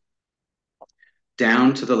Cafe.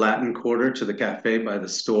 Down to the Latin Quarter, to the cafe by the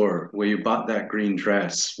store, where you bought that green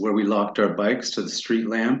dress, where we locked our bikes to the street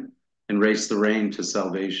lamp and raced the rain to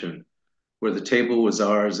salvation, where the table was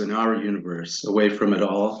ours in our universe, away from it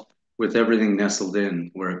all, with everything nestled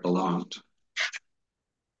in where it belonged.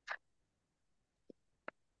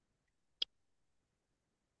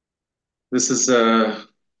 This is a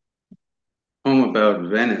poem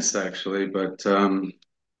about Venice, actually, but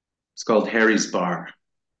it's called Harry's Bar.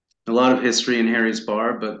 A lot of history in Harry's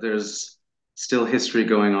Bar, but there's still history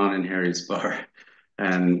going on in Harry's Bar,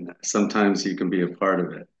 and sometimes you can be a part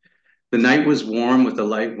of it. The night was warm with a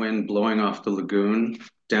light wind blowing off the lagoon,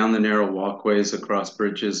 down the narrow walkways, across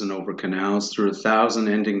bridges and over canals, through 1,000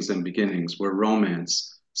 endings and beginnings, where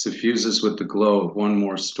romance suffuses with the glow of one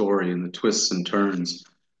more story and the twists and turns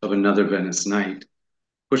of another Venice night,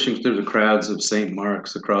 pushing through the crowds of St.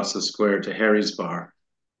 Mark's across the square to Harry's Bar,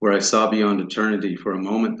 where I saw beyond eternity for a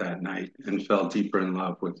moment that night and fell deeper in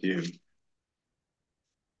love with you.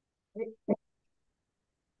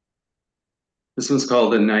 This one's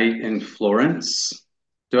called A Night in Florence.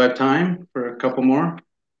 Do I have time for a couple more?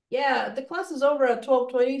 Yeah, the class is over at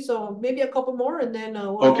 12:20, so maybe a couple more and then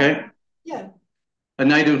Okay. Yeah. A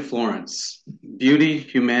Night in Florence. Beauty,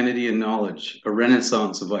 humanity, and knowledge, a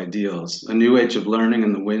renaissance of ideals, a new age of learning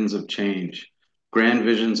and the winds of change, grand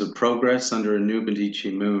visions of progress under a new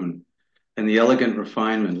Medici moon, and the elegant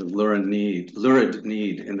refinement of lurid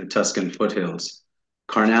need in the Tuscan foothills,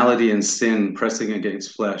 carnality and sin pressing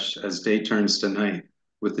against flesh as day turns to night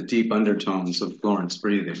with the deep undertones of Florence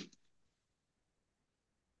breathing.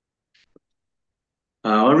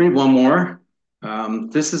 I'll read one more.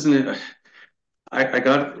 This isn't. I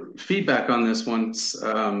got feedback on this once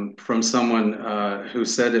from someone who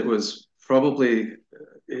said it was probably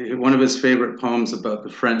one of his favorite poems about the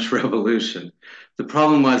French Revolution. The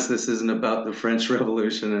problem was this isn't about the French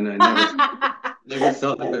Revolution, and I never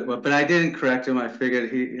thought of it. But I didn't correct him. I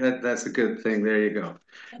figured that's a good thing. There you go.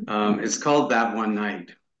 It's called That One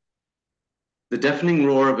Night. The deafening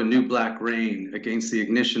roar of a new black rain against the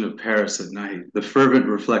ignition of Paris at night, the fervent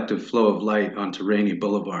reflective flow of light onto rainy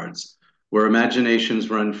boulevards, where imaginations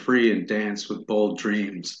run free and dance with bold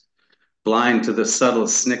dreams, blind to the subtle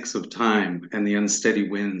snicks of time and the unsteady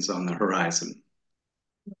winds on the horizon.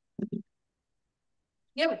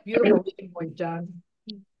 You have a beautiful reading voice, John.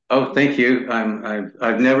 Oh, thank you.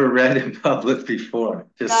 I've never read in public before.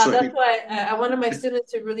 That's why I wanted my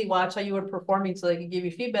students to really watch how you were performing so they could give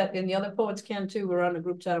you feedback, and the other poets can too. We're on a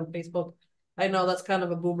group chat on Facebook. I know that's kind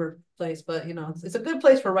of a boomer place, but you know, it's a good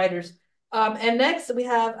place for writers. And next we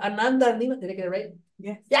have Ananda Lima. Did I get it right?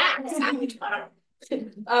 Yes. Yeah. I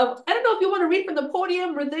don't know if you want to read from the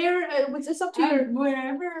podium or there. It's up to you.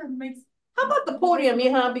 Wherever makes. How about the podium,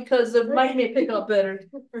 Miha? Because the mic may pick up better.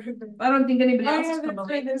 I don't think anybody else is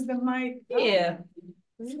coming. There's the mic. Yeah.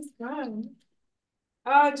 This is fun.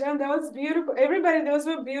 Oh, John, that was beautiful. Everybody, those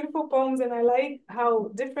were beautiful poems, and I like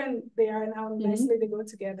how different they are and how nicely they go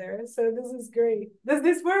together. So this is great. Does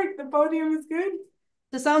this work? The podium is good?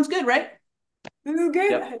 This sounds good, right? This is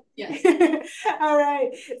good? Yep. Yeah. All right.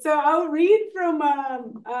 So I'll read from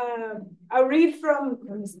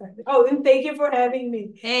oh, and thank you for having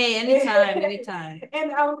me. Hey, anytime, anytime.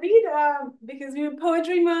 And I'll read because we're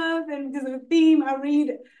Poetry Month and because of the theme, I'll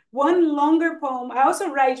read one longer poem. I also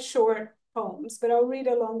write short poems, but I'll read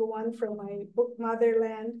a longer one from my book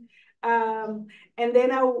Motherland. And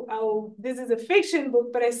then I'll this is a fiction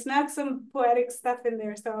book, but I snuck some poetic stuff in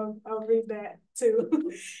there, so I'll read that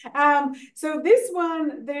too. So this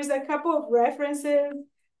one, there's a couple of references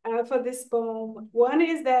for this poem. One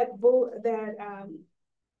is that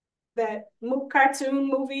cartoon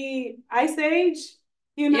movie Ice Age.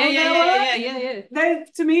 You know Yeah.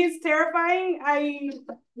 That to me is terrifying. I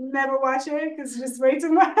never watch it because it's just way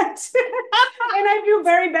too much. And I feel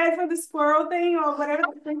very bad for the squirrel thing or whatever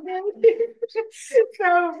the thing is.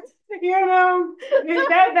 So, you know,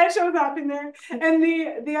 that shows up in there. And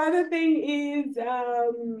the other thing is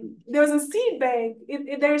there was a seed bank.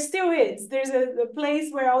 There still is. There's a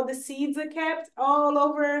place where all the seeds are kept all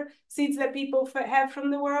over, seeds that people have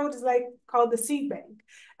from the world. It's like called the seed bank.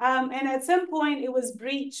 And at some point it was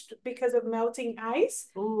breached because of melting ice.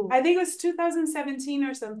 Ooh. I think it was 2017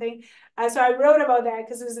 or something. So I wrote about that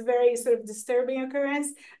because it was a very sort of disturbing occurrence.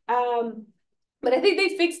 But I think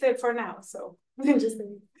they fixed it for now. So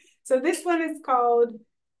interesting. So this one is called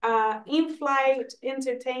In-Flight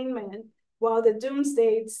Entertainment While the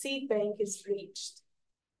Doomsday Seed Bank is Breached.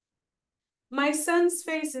 My son's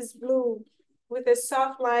face is blue with a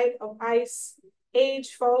soft light of ice,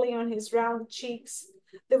 age falling on his round cheeks.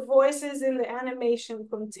 The voices in the animation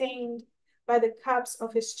contained by the cups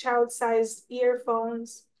of his child-sized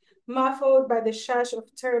earphones, muffled by the shush of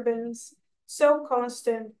turbans, so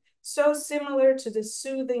constant, so similar to the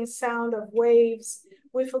soothing sound of waves,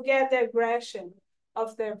 we forget the aggression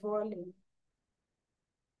of their volume.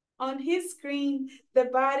 On his screen, the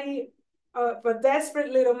body of a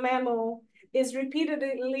desperate little mammal is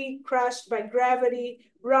repeatedly crushed by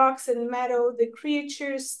gravity, rocks, and metal, the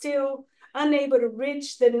creature still unable to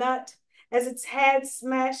reach the nut as its head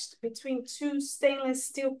smashed between two stainless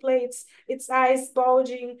steel plates, its eyes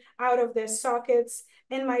bulging out of their sockets,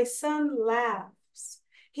 and my son laughs.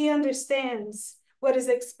 He understands what is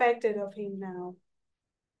expected of him now.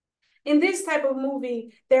 In this type of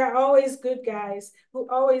movie, there are always good guys who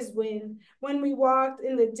always win. When we walked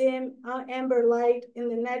in the dim amber light in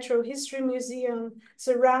the Natural History Museum,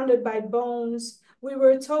 surrounded by bones, we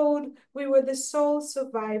were told we were the sole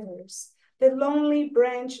survivors, the lonely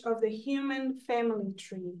branch of the human family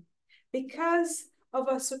tree, because of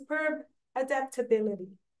a superb adaptability.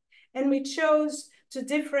 And we chose to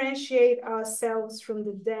differentiate ourselves from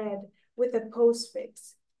the dead with a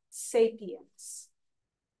postfix, sapiens.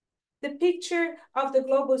 The picture of the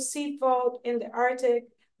global seed vault in the Arctic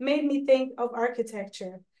made me think of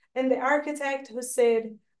architecture, and the architect who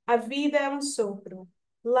said, "A vida é sopro,"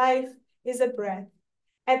 life is a breath.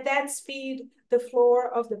 At that speed, the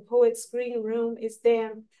floor of the poet's green room is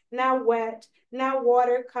damp, now wet, now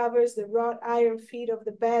water covers the wrought iron feet of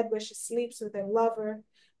the bed where she sleeps with her lover,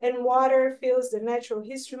 and water fills the Natural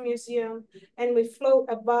History Museum, and we float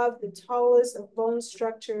above the tallest of bone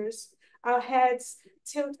structures. Our heads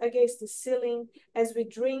tilt against the ceiling as we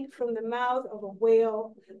drink from the mouth of a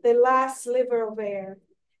whale, the last sliver of air.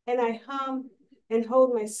 And I hum and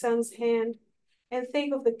hold my son's hand and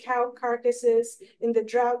think of the cow carcasses in the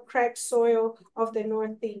drought-cracked soil of the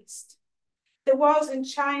Northeast. The walls in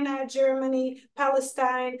China, Germany,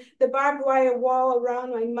 Palestine, the barbed wire wall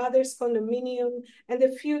around my mother's condominium, and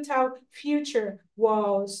the futile future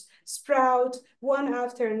walls sprout one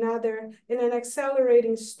after another in an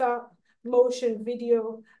accelerating stop motion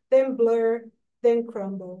video, then blur, then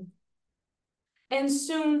crumble. And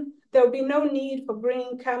soon there'll be no need for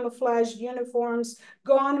green camouflage uniforms.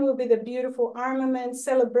 Gone will be the beautiful armament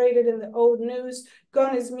celebrated in the old news.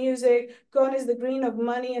 Gone is music. Gone is the green of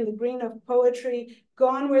money and the green of poetry.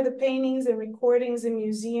 Gone were the paintings and recordings in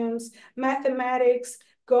museums. Mathematics,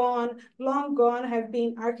 gone, long gone have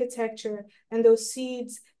been architecture and those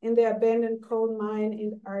seeds in the abandoned coal mine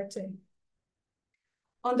in Arte.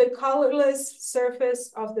 On the colorless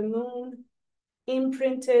surface of the moon,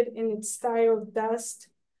 imprinted in its style of dust,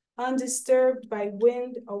 undisturbed by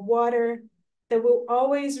wind or water, there will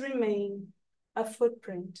always remain a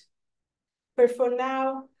footprint. But for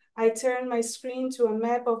now, I turn my screen to a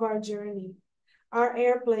map of our journey, our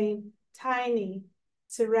airplane, tiny,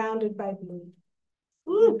 surrounded by blue.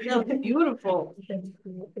 Ooh, that was beautiful. That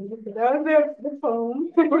was the poem.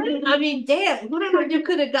 I mean, damn, who knows you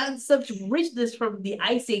could have gotten such richness from the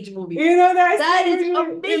Ice Age movie. You know, that is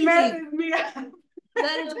amazing. Me.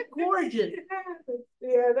 That is gorgeous.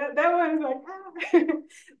 Yeah, that one's like,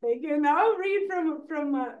 like, you know, I'll read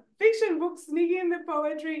from fiction books, sneaking in the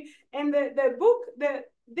poetry, and the book,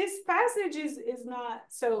 this passage is not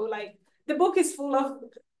so, like, the book is full of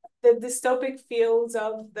the dystopic fields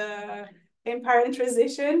of the Empire in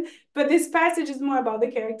Transition, but this passage is more about the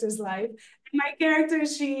character's life. My character,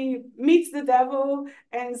 she meets the devil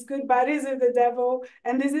and is good buddies with the devil,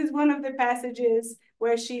 and this is one of the passages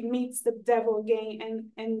where she meets the devil again,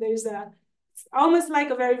 and there's almost like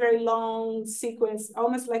a very, very long sequence,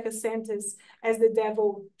 almost like a sentence, as the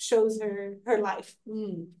devil shows her life.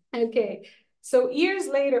 Okay, so years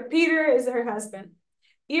later, Peter is her husband.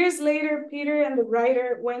 Years later, Peter and the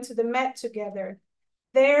writer went to the Met together.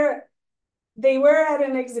 There, they were at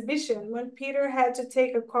an exhibition when Peter had to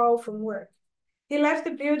take a call from work. He left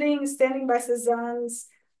the building standing by Cézanne's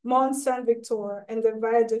Mont Saint-Victor and the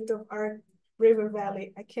viaduct of Arc River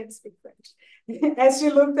Valley. I can't speak French. As she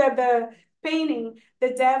looked at the painting,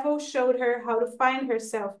 the devil showed her how to find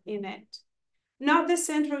herself in it. Not the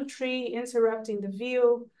central tree interrupting the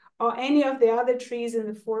view or any of the other trees in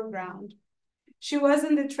the foreground. She was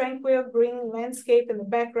in the tranquil green landscape in the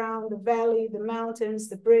background, the valley, the mountains,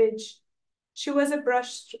 the bridge. She was a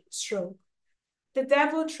brush stroke. The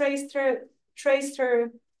devil traced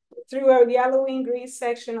her through a yellowing green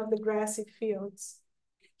section of the grassy fields.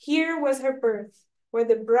 Here was her birth, where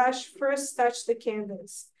the brush first touched the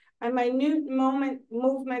canvas. A minute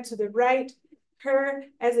movement to the right, her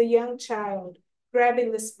as a young child,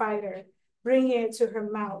 grabbing the spider, bringing it to her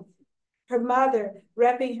mouth. Her mother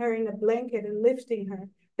wrapping her in a blanket and lifting her,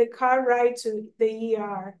 the car ride to the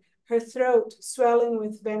ER, her throat swelling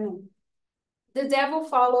with venom. The devil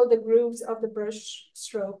followed the grooves of the brush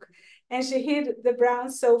stroke, and she hid behind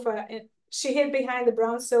the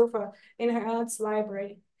brown sofa in her aunt's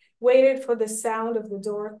library, waited for the sound of the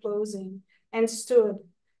door closing, and stood,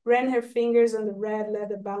 ran her fingers on the red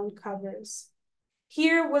leather-bound covers.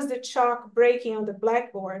 Here was the chalk breaking on the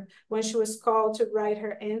blackboard when she was called to write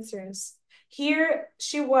her answers. Here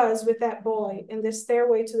she was with that boy in the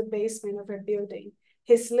stairway to the basement of her building,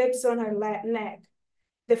 his lips on her neck,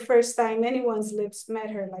 the first time anyone's lips met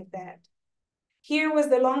her like that. Here was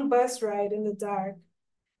the long bus ride in the dark.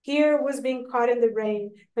 Here was being caught in the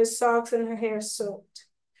rain, her socks and her hair soaked,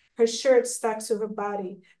 her shirt stuck to her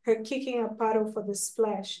body, her kicking a puddle for the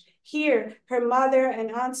splash. Here, her mother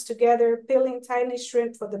and aunts together, peeling tiny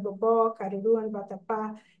shrimp for the bobo, caribou, and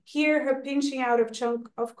vatapá. Here, her pinching out a chunk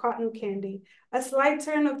of cotton candy. A slight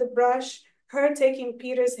turn of the brush, her taking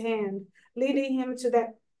Peter's hand, leading him to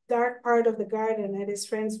that dark part of the garden at his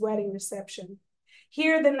friend's wedding reception.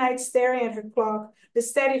 Here, the night staring at her clock, the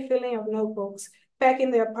steady filling of notebooks,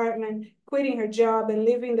 packing the apartment, quitting her job, and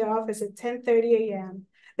leaving the office at 10:30 a.m.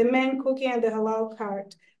 The man cooking at the halal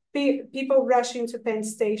cart, people rushing to Penn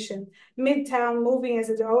Station, Midtown moving as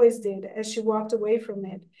it always did as she walked away from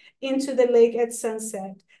it, into the lake at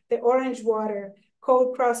sunset, the orange water,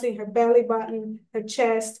 cold crossing her belly button, her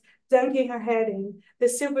chest, dunking her head in, the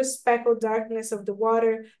silver speckled darkness of the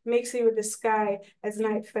water mixing with the sky as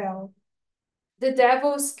night fell. The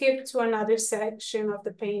devil skipped to another section of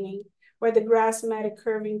the painting where the grass met a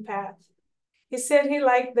curving path. He said he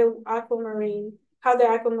liked the aquamarine, how the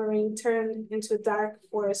aquamarine turned into dark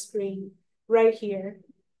forest green, right here.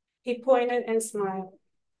 He pointed and smiled.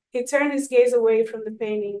 He turned his gaze away from the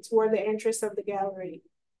painting toward the entrance of the gallery.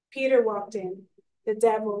 Peter walked in. The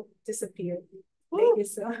devil disappeared. Thank you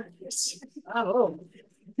so much. Oh.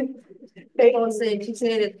 Thank you. She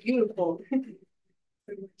said it's beautiful.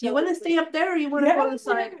 Do you want to stay up there or you want to go on the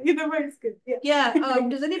side? Either way is good. Yeah.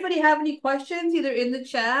 Does anybody have any questions either in the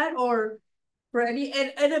chat or for any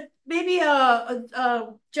maybe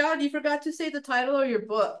John, you forgot to say the title of your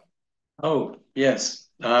book. Oh, yes.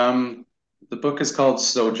 The book is called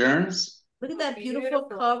Sojourns, Look at that beautiful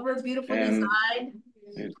cover, beautiful and design.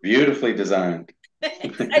 it's beautifully designed.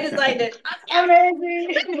 I designed it.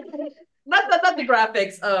 Amazing. Not the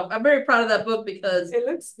graphics. I'm very proud of that book because It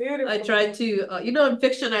looks beautiful. I tried to, in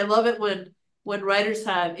fiction, I love it when writers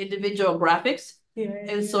have individual graphics. Yeah.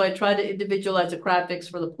 And so I try to individualize the graphics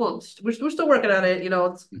for the poems. We're still working on it,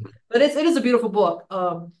 but it is a beautiful book.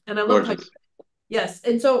 And I love how, Gorgeous. yes.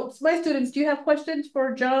 And so my students, do you have questions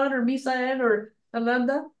for John or Misael or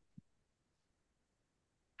Ananda?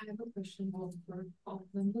 I have a question for all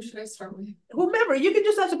of them. Who should I start with? Whomever, you can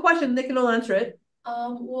just ask a question, they can all answer it.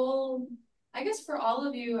 Well, I guess for all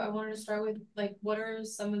of you, I wanted to start with like, what are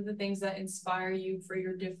some of the things that inspire you for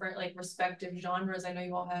your different like respective genres? I know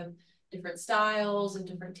you all have different styles and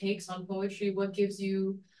different takes on poetry. What gives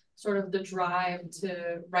you sort of the drive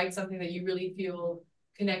to write something that you really feel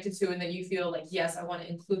connected to and that you feel like, yes, I want to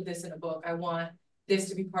include this in a book. I want this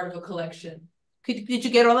to be part of a collection. Did you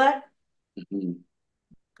get all that? Mhm.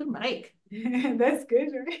 Good mic. That's good,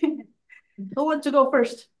 right? Who wants to go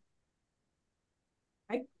first?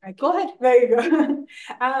 I Go ahead. There you go.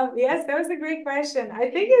 Yes, that was a great question. I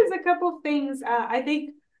think there's a couple of things. I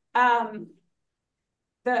think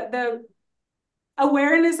the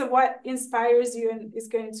awareness of what inspires you and is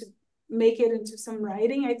going to make it into some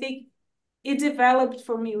writing. I think it developed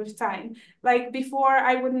for me with time. Like before,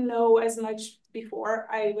 I wouldn't know as much before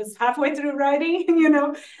I was halfway through writing,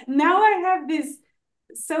 Now I have this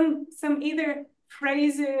some either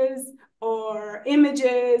phrases or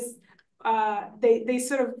images, they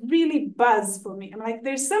sort of really buzz for me. I'm like,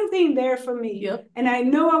 there's something there for me. Yep. And I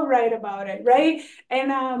know I'll write about it, right?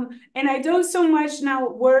 And I don't so much now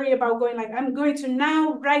worry about going like, I'm going to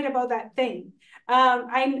now write about that thing.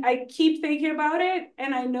 I keep thinking about it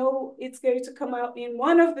and I know it's going to come out in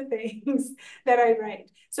one of the things that I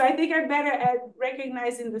write. So I think I'm better at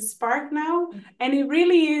recognizing the spark now. And it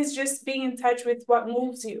really is just being in touch with what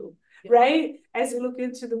moves you, right? As you look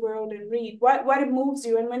into the world and read what it moves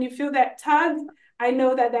you. And when you feel that tug, I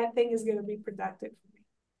know that thing is going to be productive for me.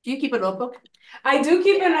 Do you keep a notebook? I do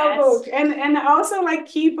keep a notebook, and I also like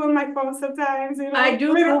keep on my phone sometimes. I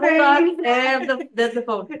do little Google Docs things. and the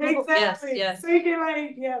phone. Exactly. Yes. So you can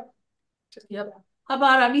like, yeah. Yep. How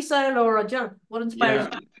about Misael or John? What inspires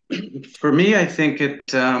you? For me, I think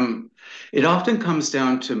it often comes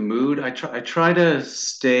down to mood. I try to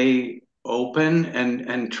stay open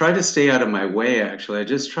and try to stay out of my way, actually. I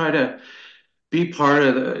just try to be part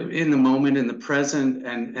of in the moment, in the present,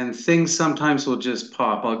 and things sometimes will just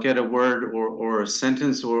pop. I'll get a word or a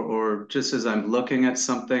sentence or just as I'm looking at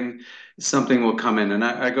something will come in, and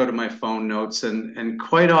I go to my phone notes, and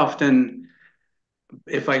quite often,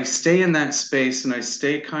 if I stay in that space and I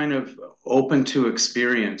stay kind of open to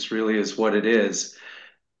experience, really is what it is,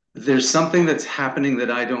 there's something that's happening that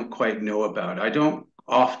I don't quite know about. I don't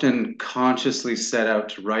often consciously set out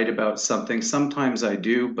to write about something. Sometimes I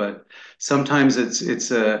do, but sometimes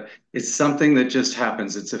it's something that just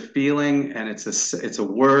happens. It's a feeling and it's a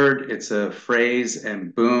word, it's a phrase,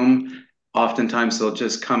 and boom. Oftentimes they'll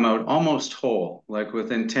just come out almost whole, like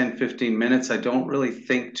within 10, 15 minutes. I don't really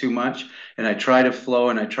think too much and I try to flow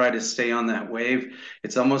and I try to stay on that wave.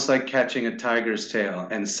 It's almost like catching a tiger's tail.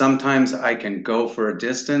 And sometimes I can go for a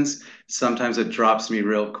distance. Sometimes it drops me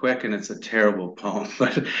real quick and it's a terrible poem.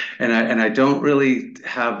 But I don't really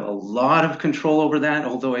have a lot of control over that,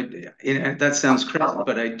 although that sounds crazy,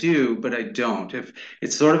 but I do, but I don't. If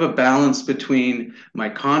it's sort of a balance between my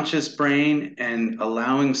conscious brain and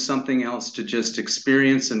allowing something else to just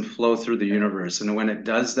experience and flow through the universe. And when it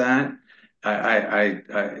does that,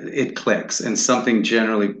 it clicks and something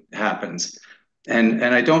generally happens. And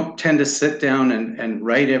I don't tend to sit down and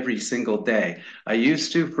write every single day. I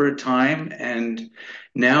used to for a time, and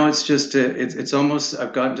now it's just it's almost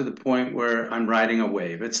I've gotten to the point where I'm riding a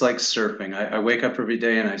wave. It's like surfing. I wake up every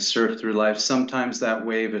day and I surf through life. Sometimes that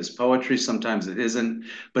wave is poetry, sometimes it isn't,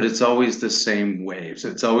 but it's always the same waves.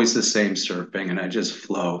 It's always the same surfing, and I just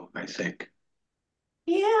flow, I think.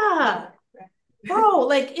 Yeah. Bro,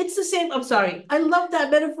 like it's the same. I'm sorry. I love that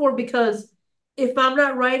metaphor because if I'm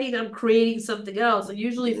not writing, I'm creating something else. And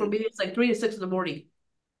usually for me, it's like 3 to 6 in the morning.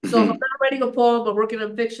 So if I'm not writing a poem, I'm working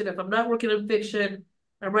on fiction. If I'm not working on fiction,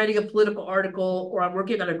 I'm writing a political article or I'm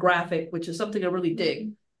working on a graphic, which is something I really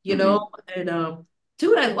dig, you know? And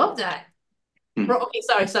dude, I love that. Bro, okay,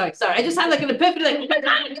 sorry. I just had like an epiphany, like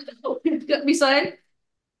got me signed.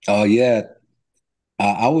 Oh yeah.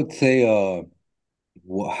 I would say how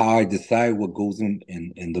I decide what goes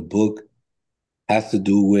in the book has to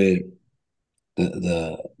do with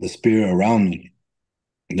the spirit around me.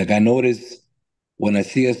 Like I notice when I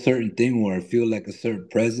see a certain thing or I feel like a certain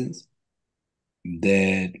presence,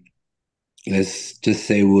 that, let's just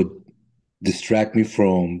say, would distract me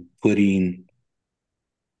from putting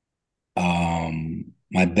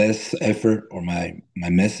my best effort or my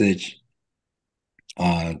message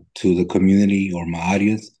to the community or my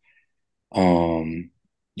audience,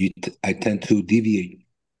 I tend to deviate.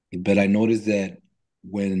 But I noticed that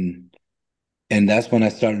and that's when I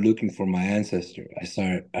started looking for my ancestor. I saw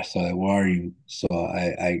like, where are you? So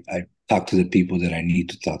I talk to the people that I need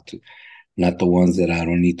to talk to, not the ones that I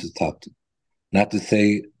don't need to talk to. Not to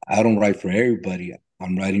say I don't write for everybody.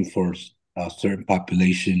 I'm writing for a certain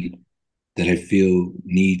population that I feel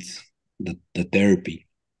needs the therapy,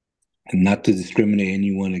 and not to discriminate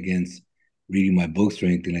anyone against reading my books or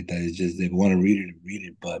anything like that. It's just they want to read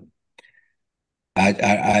it. But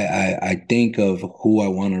I think of who I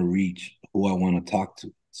want to reach, who I want to talk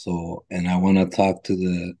to. So, and I want to talk to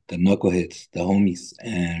the knuckleheads, the homies,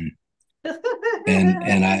 and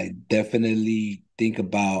I definitely think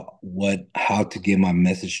about how to get my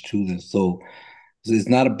message to them. So it's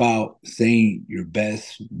not about saying your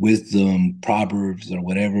best wisdom, proverbs, or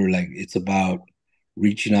whatever. Like, it's about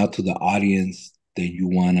reaching out to the audience that you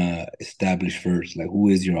want to establish first. Like, who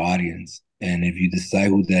is your audience? And if you decide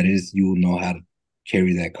who that is, you will know how to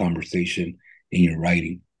carry that conversation in your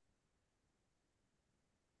writing.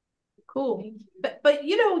 Cool. But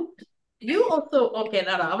you also, okay,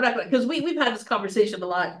 no, I'm not gonna, because we've had this conversation a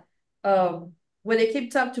lot. When it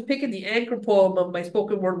came time to picking the anchor poem of my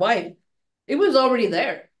spoken word wife, it was already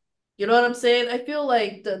there. You know what I'm saying? I feel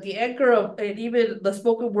like the anchor of, and even the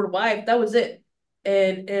spoken word wife, that was it.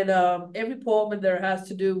 And every poem in there has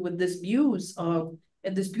to do with this muse and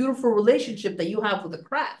this beautiful relationship that you have with the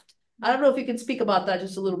craft. I don't know if you can speak about that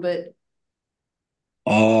just a little bit.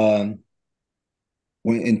 When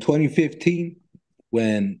in 2015,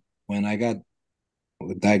 when I got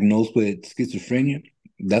diagnosed with schizophrenia,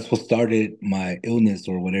 that's what started my illness,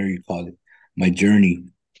 or whatever you call it, my journey.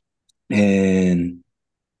 And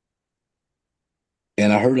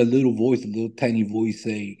I heard a little voice, a little tiny voice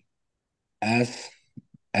say, ask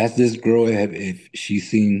this girl if she's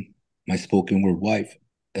seen my spoken word wife.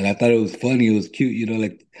 And I thought it was funny, it was cute,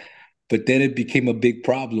 like, but then it became a big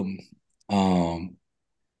problem.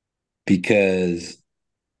 Because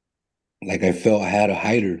like I felt I had to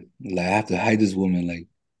hide her. Like, I have to hide this woman, like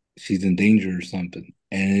she's in danger or something.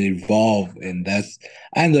 And it evolved, and I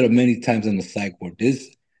ended up many times on the psych ward.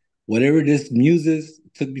 Whatever this muse is,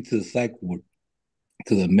 took me to the psych ward,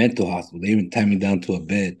 to the mental hospital. They even tied me down to a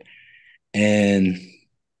bed, and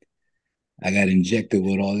I got injected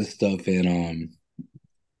with all this stuff. And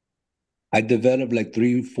I developed like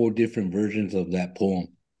 3, 4 different versions of that poem,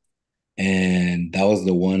 and that was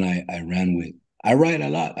the one I ran with. I write a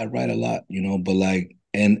lot, but like,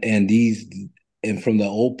 and from the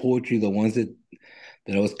old poetry, the ones that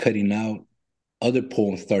I was cutting out, other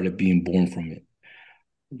poems started being born from it.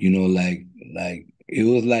 Like it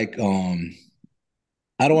was like,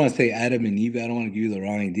 I don't want to say Adam and Eve. I don't want to give you the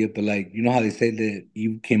wrong idea, but like, you know how they say that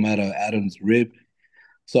Eve came out of Adam's rib.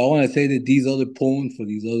 So I want to say that these other poems for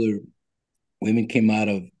these other women came out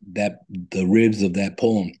of the ribs of that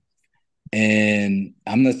poem. And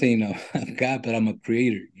I'm not saying I'm God, but I'm a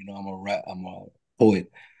creator. I'm a poet,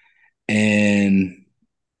 and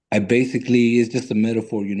I basically, it's just a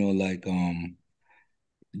metaphor. Like,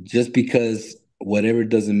 just because whatever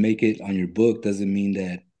doesn't make it on your book doesn't mean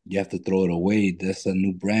that you have to throw it away. That's a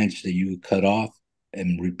new branch that you cut off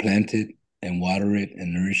and replant it and water it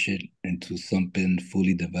and nourish it into something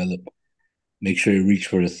fully developed. Make sure you reach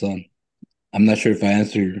for the sun. I'm not sure if I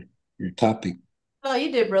answered your topic. Oh,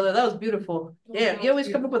 you did, brother. That was beautiful. Yeah, you always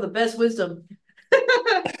come up with the best wisdom.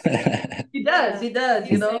 He does, He's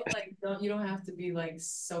saying, like, you don't have to be like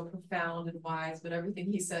so profound and wise, but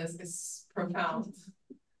everything he says is profound.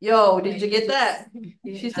 Yo, did you get that?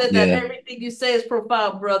 She said that Yeah. everything you say is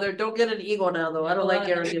profound, brother. Don't get an ego now, though. I don't like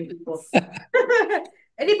arrogant people.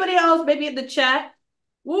 Anybody else, maybe in the chat?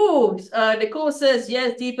 Woo, Nicole says,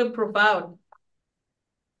 yes, deep and profound.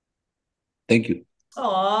 Thank you.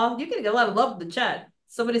 Aw, you're getting a lot of love in the chat.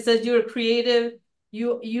 Somebody says you're creative.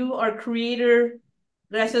 You are creator.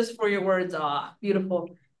 Gracias for your words. Ah, beautiful.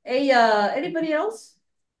 Hey, anybody else?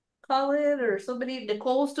 Colin or somebody,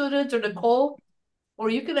 Nicole students or Nicole? Or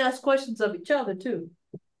you can ask questions of each other too.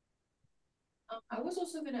 I was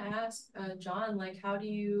also going to ask John, like, how do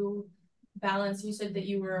you balance? You said that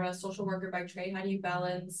you were a social worker by trade. How do you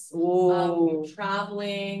balance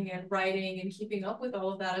traveling and writing and keeping up with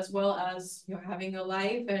all of that, as well as having a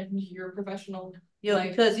life and your professional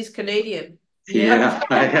life? Because he's Canadian. Yeah,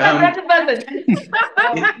 I am.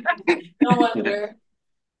 No wonder.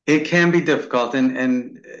 It can be difficult,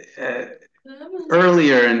 and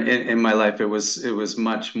earlier in my life, it was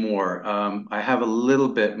much more. I have a little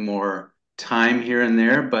bit more time here and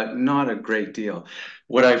there, but not a great deal.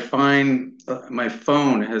 What I find, my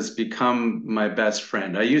phone has become my best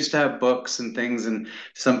friend. I used to have books and things and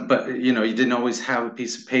but you didn't always have a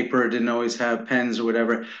piece of paper, didn't always have pens or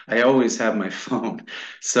whatever. I always have my phone.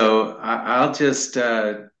 So I'll just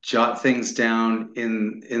jot things down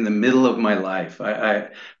in the middle of my life.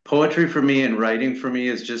 Poetry for me and writing for me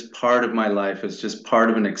is just part of my life. It's just part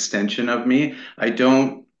of an extension of me. I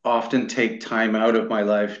don't often take time out of my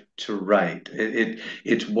life to write.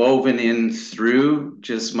 It's woven in through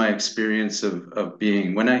just my experience of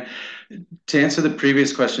being. To answer the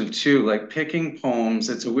previous question too, like picking poems,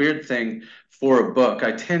 it's a weird thing for a book.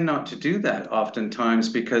 I tend not to do that oftentimes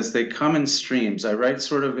because they come in streams. I write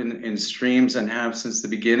sort of in streams and have since the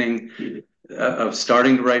beginning of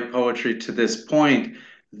starting to write poetry to this point.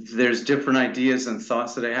 There's different ideas and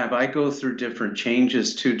thoughts that I have. I go through different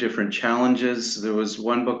changes, different challenges. There was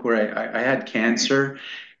one book where I had cancer,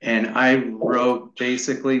 and I wrote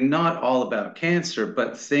basically not all about cancer,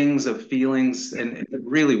 but things of feelings, and it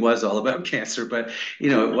really was all about cancer, but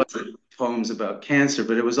it wasn't poems about cancer,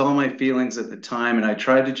 but it was all my feelings at the time, and I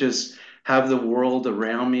tried to just have the world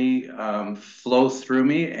around me flow through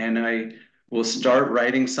me, and I will start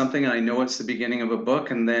writing something and I know it's the beginning of a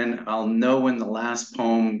book, and then I'll know when the last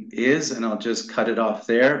poem is, and I'll just cut it off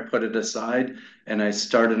there, put it aside, and I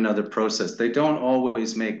start another process. They don't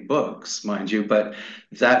always make books, mind you, but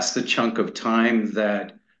that's the chunk of time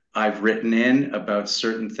that I've written in about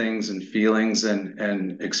certain things and feelings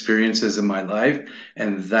and experiences in my life.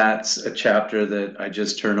 And that's a chapter that I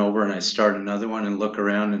just turn over and I start another one and look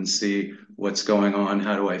around and see what's going on.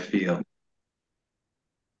 How do I feel?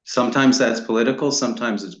 Sometimes that's political,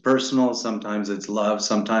 sometimes it's personal, sometimes it's love,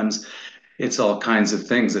 sometimes it's all kinds of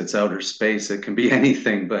things. It's outer space, it can be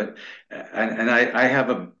anything. But I have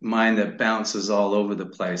a mind that bounces all over the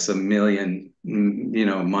place, a million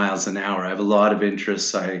miles an hour. I have a lot of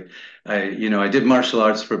interests. I did martial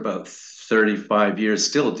arts for about 35 years,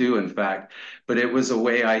 still do in fact, but it was a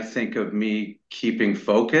way I think of me keeping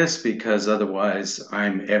focus, because otherwise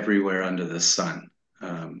I'm everywhere under the sun.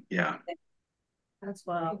 Yeah. That's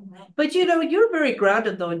wow. But you're very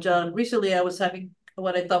grounded though, John. Recently I was having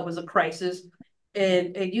what I thought was a crisis,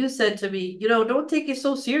 and you said to me, don't take it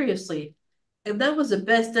so seriously. And that was the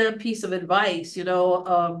best damn piece of advice,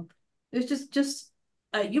 it's just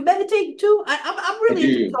you meditate too. I'm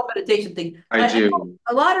really into the meditation thing. I I know do.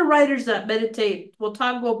 a lot of writers that meditate, well,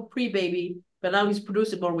 Tongo pre-baby, but now he's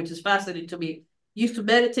producing more, which is fascinating to me. Used to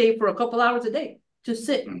meditate for a couple hours a day, just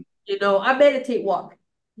sit. I meditate walk.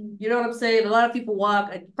 You know what I'm saying? A lot of people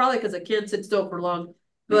walk, probably because a kid sits still for long.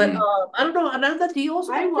 But I don't know, Ananda, do you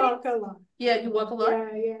also I meditate? walk a lot. Yeah, you walk a lot?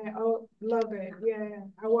 Yeah. Oh, love it. Yeah.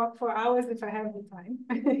 I walk for hours if I have the time.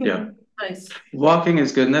 Yeah. Nice. Walking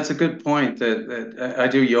is good, and that's a good point that I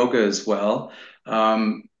do yoga as well.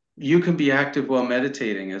 You can be active while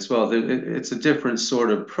meditating as well. It's a different sort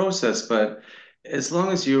of process, but as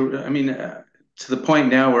long as I mean, to the point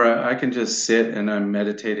now where I can just sit and I'm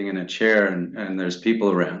meditating in a chair and there's people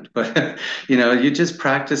around. But you just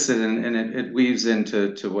practice it and it weaves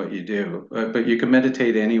into what you do. But you can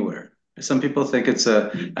meditate anywhere. Some people think I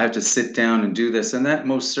have to sit down and do this, and that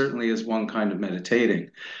most certainly is one kind of meditating.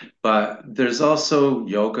 But there's also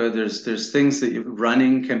yoga. There's things that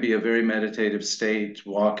running can be a very meditative state,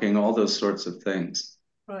 walking, all those sorts of things.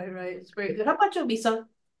 Right. It's very good. How about you, Misa?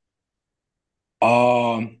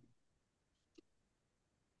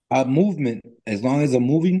 Movement. As long as I'm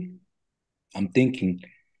moving, I'm thinking.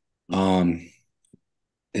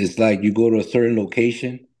 It's like you go to a certain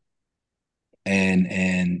location and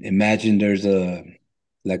imagine there's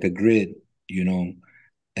like a grid,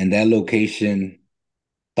 and that location,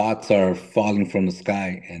 thoughts are falling from the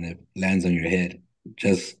sky and it lands on your head,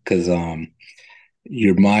 just because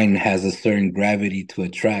your mind has a certain gravity to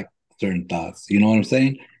attract certain thoughts. You know what I'm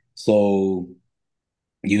saying? So,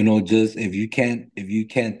 just if you can't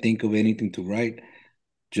think of anything to write,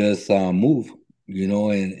 just move,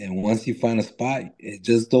 and once you find a spot,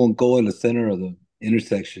 just don't go in the center of the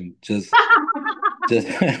intersection. Just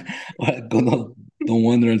don't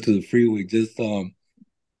wander into the freeway. Just find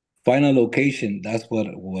a location. That's what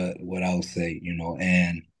I would say,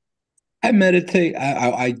 and I meditate.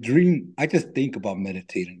 I dream. I just think about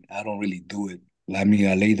meditating. I don't really do it. I mean,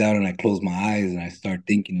 I lay down and I close my eyes and I start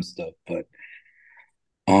thinking of stuff. But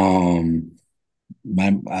I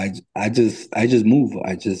just move.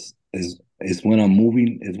 It's when I'm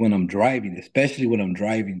moving. It's when I'm driving. Especially when I'm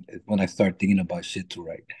driving, it's when I start thinking about shit to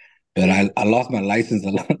write. But I lost my license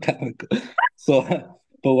a long time ago. So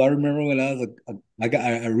But I remember when I was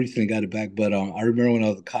I recently got it back, but I remember when I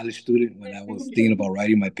was a college student, when I was thinking about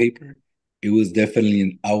writing my paper, it was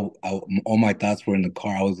definitely all my thoughts were in the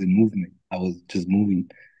car. I was in movement. I was just moving.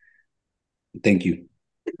 Thank you.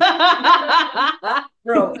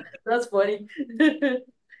 Bro, that's funny.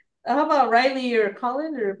 How about Riley or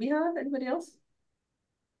Colin or Bihan? Anybody else?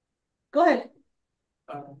 Go ahead.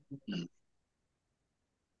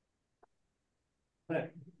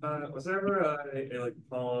 Was there ever a like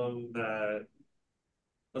poem that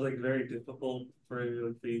was like very difficult for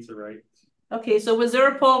you to write? Okay, so was there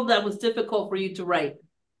a poem that was difficult for you to write?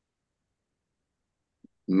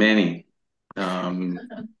 Many.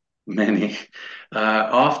 Many.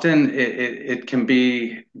 Often it can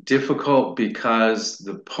be difficult because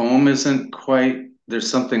the poem isn't quite, there's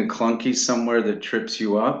something clunky somewhere that trips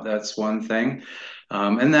you up. That's one thing.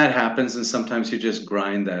 And that happens, and sometimes you just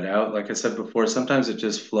grind that out. Like I said before, sometimes it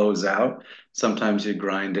just flows out. Sometimes you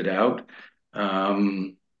grind it out.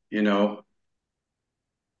 You know,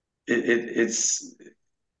 it's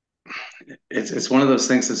one of those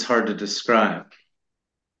things that's hard to describe.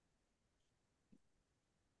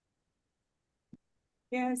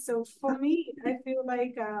 Yeah, so for me, I feel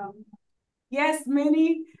like yes,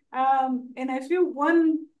 many. And I feel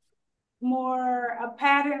one more a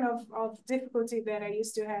pattern of difficulty that I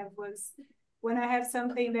used to have was when I have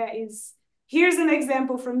something that is, here's an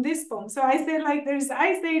example from this poem. So I said like there's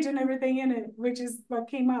Ice Age and everything in it, which is what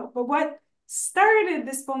came out. But what started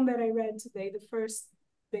this poem that I read today, the first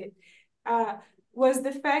bit, was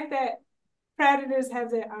the fact that predators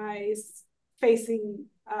have their eyes facing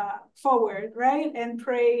forward, right? And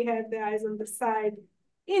prey have their eyes on the side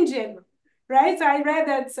in general, right? So I read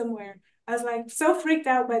that somewhere. I was like so freaked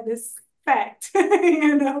out by this fact,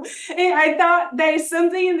 you know. And I thought there's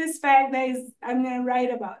something in this fact that is, I'm gonna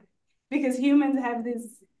write about it because humans have this,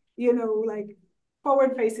 you know, like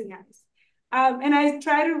forward-facing eyes. And I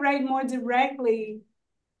try to write more directly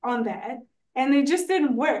on that, and it just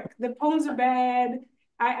didn't work. The poems are bad.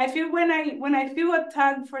 I feel when I feel a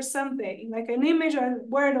tug for something, like an image or a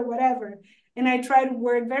word or whatever, and I try to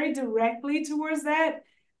word very directly towards that,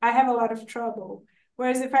 I have a lot of trouble.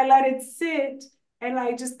 Whereas if I let it sit and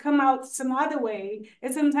like just come out some other way,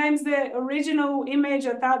 and sometimes the original image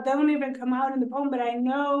or thought don't even come out in the poem, but I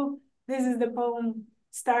know this is the poem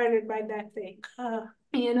started by that thing,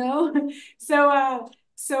 you know. So I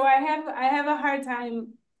have a hard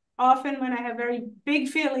time often when I have very big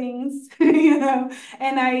feelings, you know,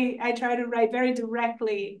 and I try to write very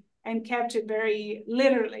directly and capture very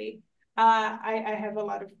literally, I have a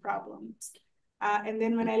lot of problems. And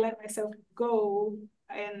then when I let myself go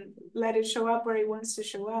and let it show up where it wants to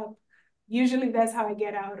show up, usually that's how I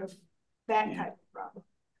get out of that type of problem.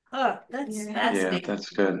 Oh, that's Yeah, that's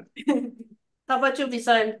good. How about you,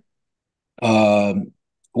 Misael?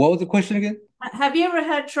 What was the question again? Have you ever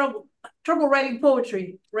had trouble writing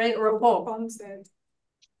poetry, right? Or a poem?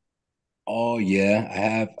 Oh yeah, I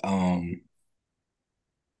have.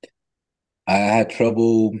 I had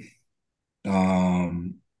trouble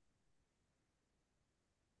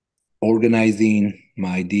organizing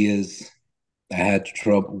my ideas. I had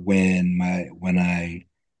trouble when my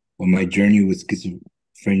journey with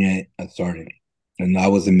schizophrenia started, and I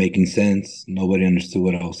wasn't making sense. Nobody understood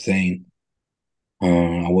what I was saying.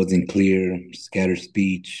 I wasn't clear, scattered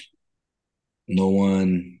speech. No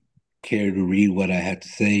one cared to read what I had to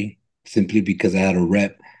say simply because I had a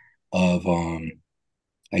rep of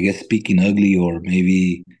I guess speaking ugly, or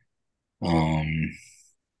maybe I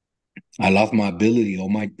lost my ability.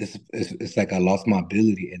 It's like I lost my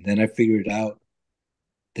ability. And then I figured out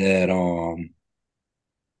that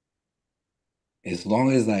as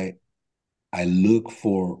long as I look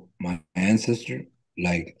for my ancestor,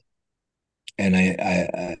 like, and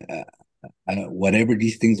I whatever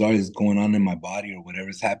these things are is going on in my body or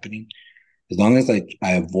whatever's happening, as long as I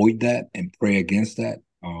avoid that and pray against that,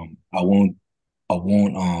 I won't I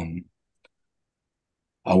won't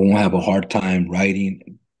I won't have a hard time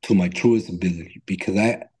writing to my truest ability, because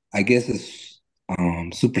I guess it's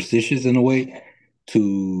superstitious in a way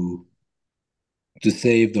to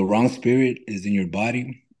say if the wrong spirit is in your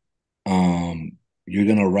body, you're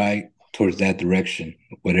gonna write towards that direction,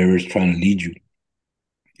 whatever is trying to lead you.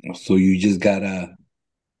 So you just gotta,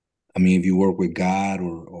 I mean, if you work with God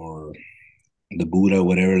or the Buddha,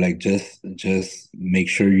 whatever, like just make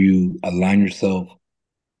sure you align yourself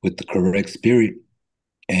with the correct spirit.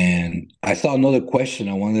 And I saw another question.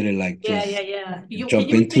 I wanted to like just jump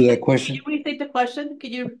into that question. Can you restate the question?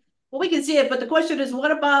 Well, we can see it, but the question is,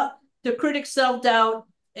 what about the critic self-doubt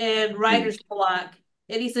and writer's block?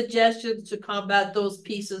 Any suggestions to combat those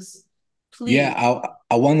pieces, please? Yeah,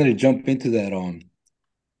 I wanted to jump into that.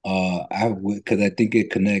 because I think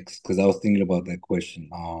it connects. Because I was thinking about that question.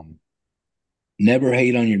 Never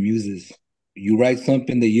hate on your muses. You write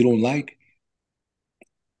something that you don't like,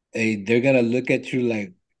 hey, they're gonna look at you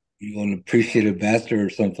like you're an appreciative bastard or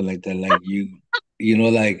something like that. Like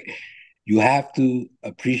like you have to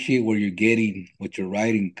appreciate where you're getting what you're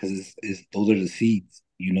writing because it's those are the seeds.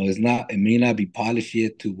 It may not be polished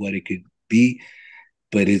yet to what it could be,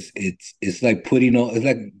 but it's like it's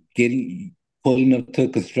like getting pulling up to a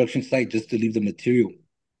construction site just to leave the material.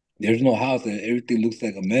 There's no house and everything looks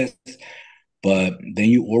like a mess, but then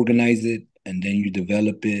you organize it and then you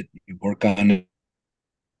develop it, you work on it,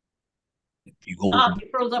 you go you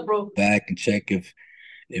froze up, bro. back and check if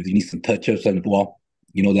you need some touch-ups on the wall.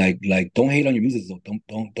 Like don't hate on your music though.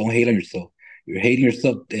 Don't hate on yourself. You're hating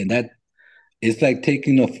yourself, and that it's like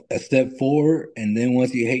taking a step forward, and then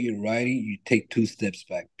once you hate your writing, you take 2 steps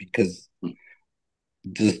back because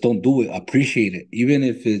just don't do it. Appreciate it, even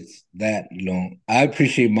if it's that. I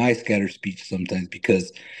appreciate my scattered speech sometimes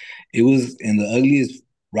because it was in the ugliest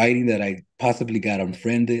writing that I possibly got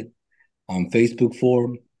unfriended on Facebook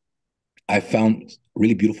for. I found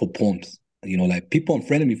really beautiful poems. Like people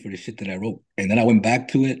unfriended me for the shit that I wrote. And then I went back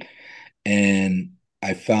to it and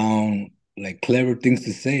I found like clever things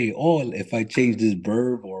to say. Oh, if I change this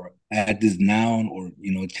verb or add this noun or,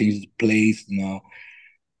 change the place,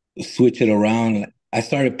 switch it around. I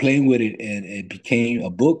started playing with it and it became a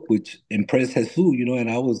book which impressed Jesú,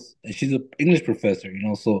 and she's an English professor,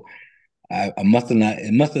 so I must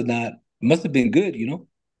have been good,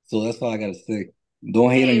 So that's all I gotta say.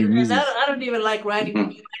 Don't hate on your music. I don't even like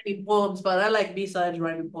writing poems, but I like besides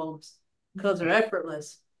writing poems because they're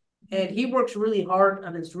effortless. And he works really hard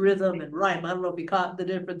on his rhythm and rhyme. I don't know if you caught the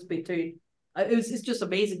difference between. It's just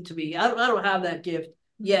amazing to me. I don't have that gift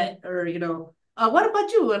yet, or what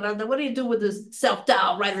about you? And what do you do with this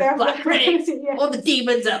self-doubt, writer's block, critics, all the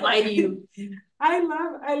demons that lie to you? I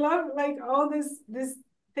love like all this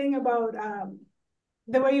thing about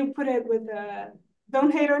the way you put it with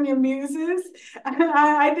don't hate on your muses.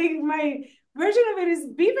 I think my version of it is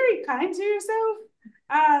be very kind to yourself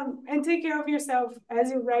and take care of yourself as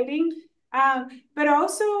you're writing. But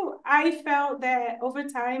also, I felt that over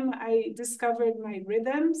time, I discovered my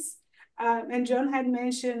rhythms. And John had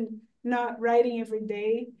mentioned not writing every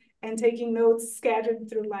day and taking notes scattered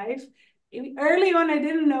through life. Early on, I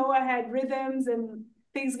didn't know I had rhythms and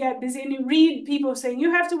things got busy. And you read people saying,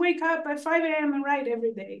 you have to wake up at 5 a.m. and write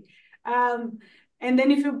every day. And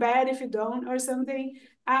then you feel bad if you don't or something.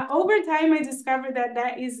 Over time, I discovered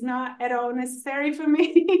that is not at all necessary for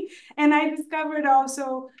me. And I discovered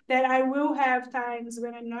also that I will have times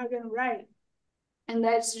when I'm not going to write. And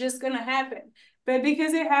that's just going to happen. But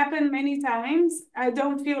because it happened many times, I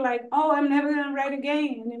don't feel like, oh, I'm never going to write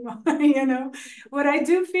again anymore, What I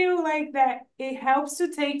do feel like that it helps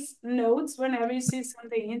to take notes whenever you see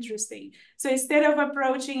something interesting. So instead of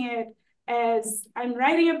approaching it as I'm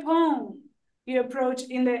writing a poem, you approach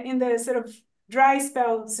in the sort of dry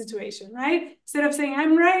spell situation, right? Instead of saying,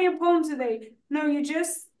 I'm writing a poem today. No, you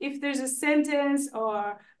just, if there's a sentence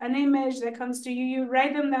or an image that comes to you, you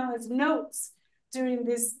write them down as notes during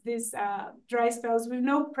these dry spells with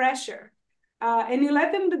no pressure. And you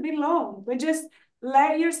let them be long, but just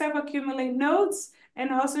let yourself accumulate notes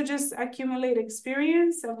and also just accumulate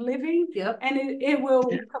experience of living. Yep. And it will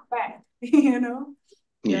come back,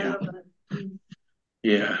 Yeah.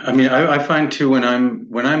 Yeah, I mean, I find too when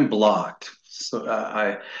I'm blocked, so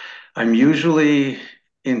I'm usually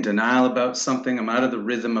in denial about something. I'm out of the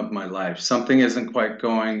rhythm of my life. Something isn't quite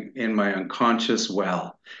going in my unconscious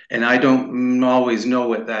well, and I don't always know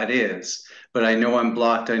what that is. But I know I'm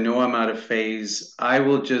blocked. I know I'm out of phase. I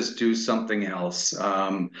will just do something else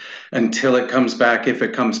until it comes back. If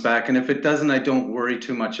it comes back, and if it doesn't, I don't worry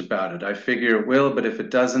too much about it. I figure it will, but if it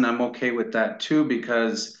doesn't, I'm okay with that too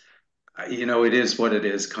because it is what it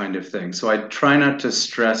is kind of thing. So I try not to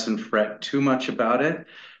stress and fret too much about it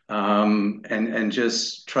and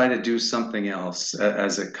just try to do something else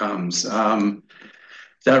as it comes.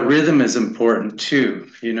 That rhythm is important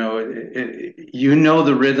too.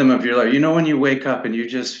 The rhythm of your life. When you wake up and you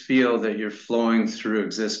just feel that you're flowing through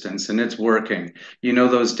existence and it's working.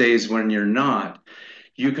 Those days when you're not.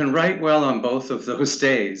 You can write well on both of those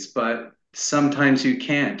days, but sometimes you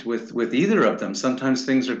can't with either of them. Sometimes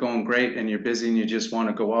things are going great and you're busy and you just want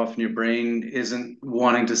to go off and your brain isn't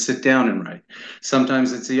wanting to sit down and write.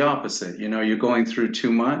 Sometimes it's the opposite. You're going through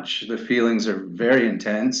too much. The feelings are very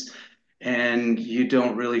intense and you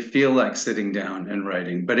don't really feel like sitting down and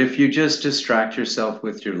writing. But if you just distract yourself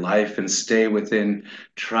with your life and stay within,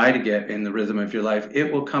 try to get in the rhythm of your life,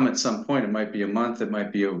 it will come at some point. It might be a month, it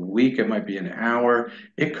might be a week, it might be an hour,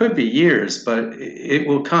 it could be years, but it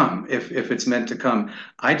will come if it's meant to come.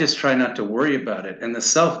 I just try not to worry about it. And the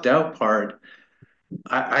self-doubt part,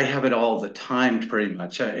 I have it all the time, pretty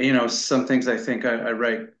much. Some things I think I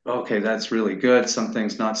write, okay, that's really good. Some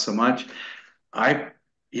things not so much. I,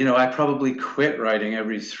 I probably quit writing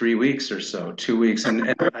every 3 weeks or so, 2 weeks.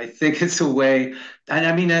 And I think it's a way, and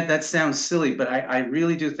I mean, that sounds silly, but I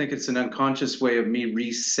really do think it's an unconscious way of me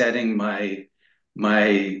resetting my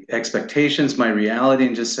expectations, my reality,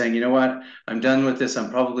 and just saying, you know what, I'm done with this. I'm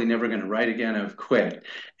probably never going to write again. I've quit.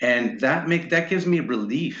 And that gives me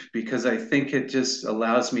relief, because I think it just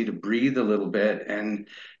allows me to breathe a little bit, and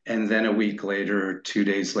then a week later or 2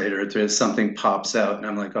 days later, there's something pops out and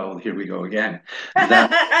I'm like, oh, here we go again.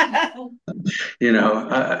 That,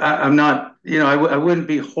 I'm not, I wouldn't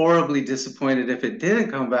be horribly disappointed if it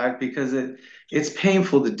didn't come back, because it's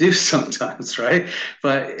painful to do sometimes, right?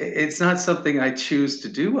 But it's not something I choose to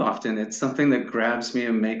do often. It's something that grabs me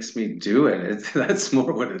and makes me do it. That's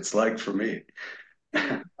more what it's like for me.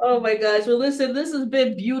 Oh my gosh. Well, listen, this has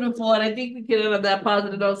been beautiful, and I think we can end on that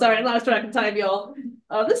positive note. Sorry, I lost track of time, y'all.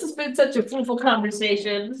 This has been such a fruitful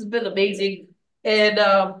conversation. This has been amazing. And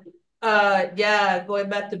yeah, going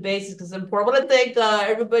back to basics is important. I want to thank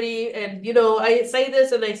everybody, and I say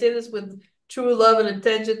this and I say this with true love and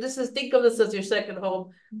intention. Think of this as your second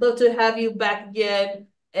home. Love to have you back again.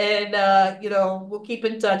 And we'll keep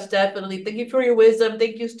in touch, definitely. Thank you for your wisdom.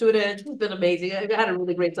 Thank you, students. It's been amazing. I had a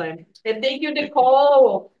really great time. And thank you,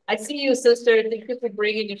 Nicole. I see you, sister. Thank you for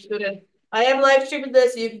bringing your student. I am live streaming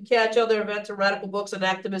this, so you can catch other events of Radical Books and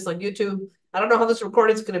Activists on YouTube. I don't know how this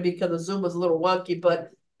recording is going to be, because the Zoom was a little wonky,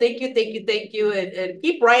 but thank you, and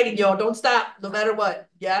keep writing, yo. Don't stop, no matter what.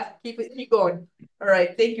 Yeah, keep going. All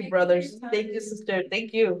right, thank you, brothers. Thank you, sister.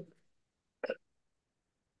 Thank you.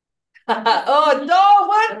 Oh no!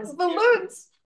 What balloons?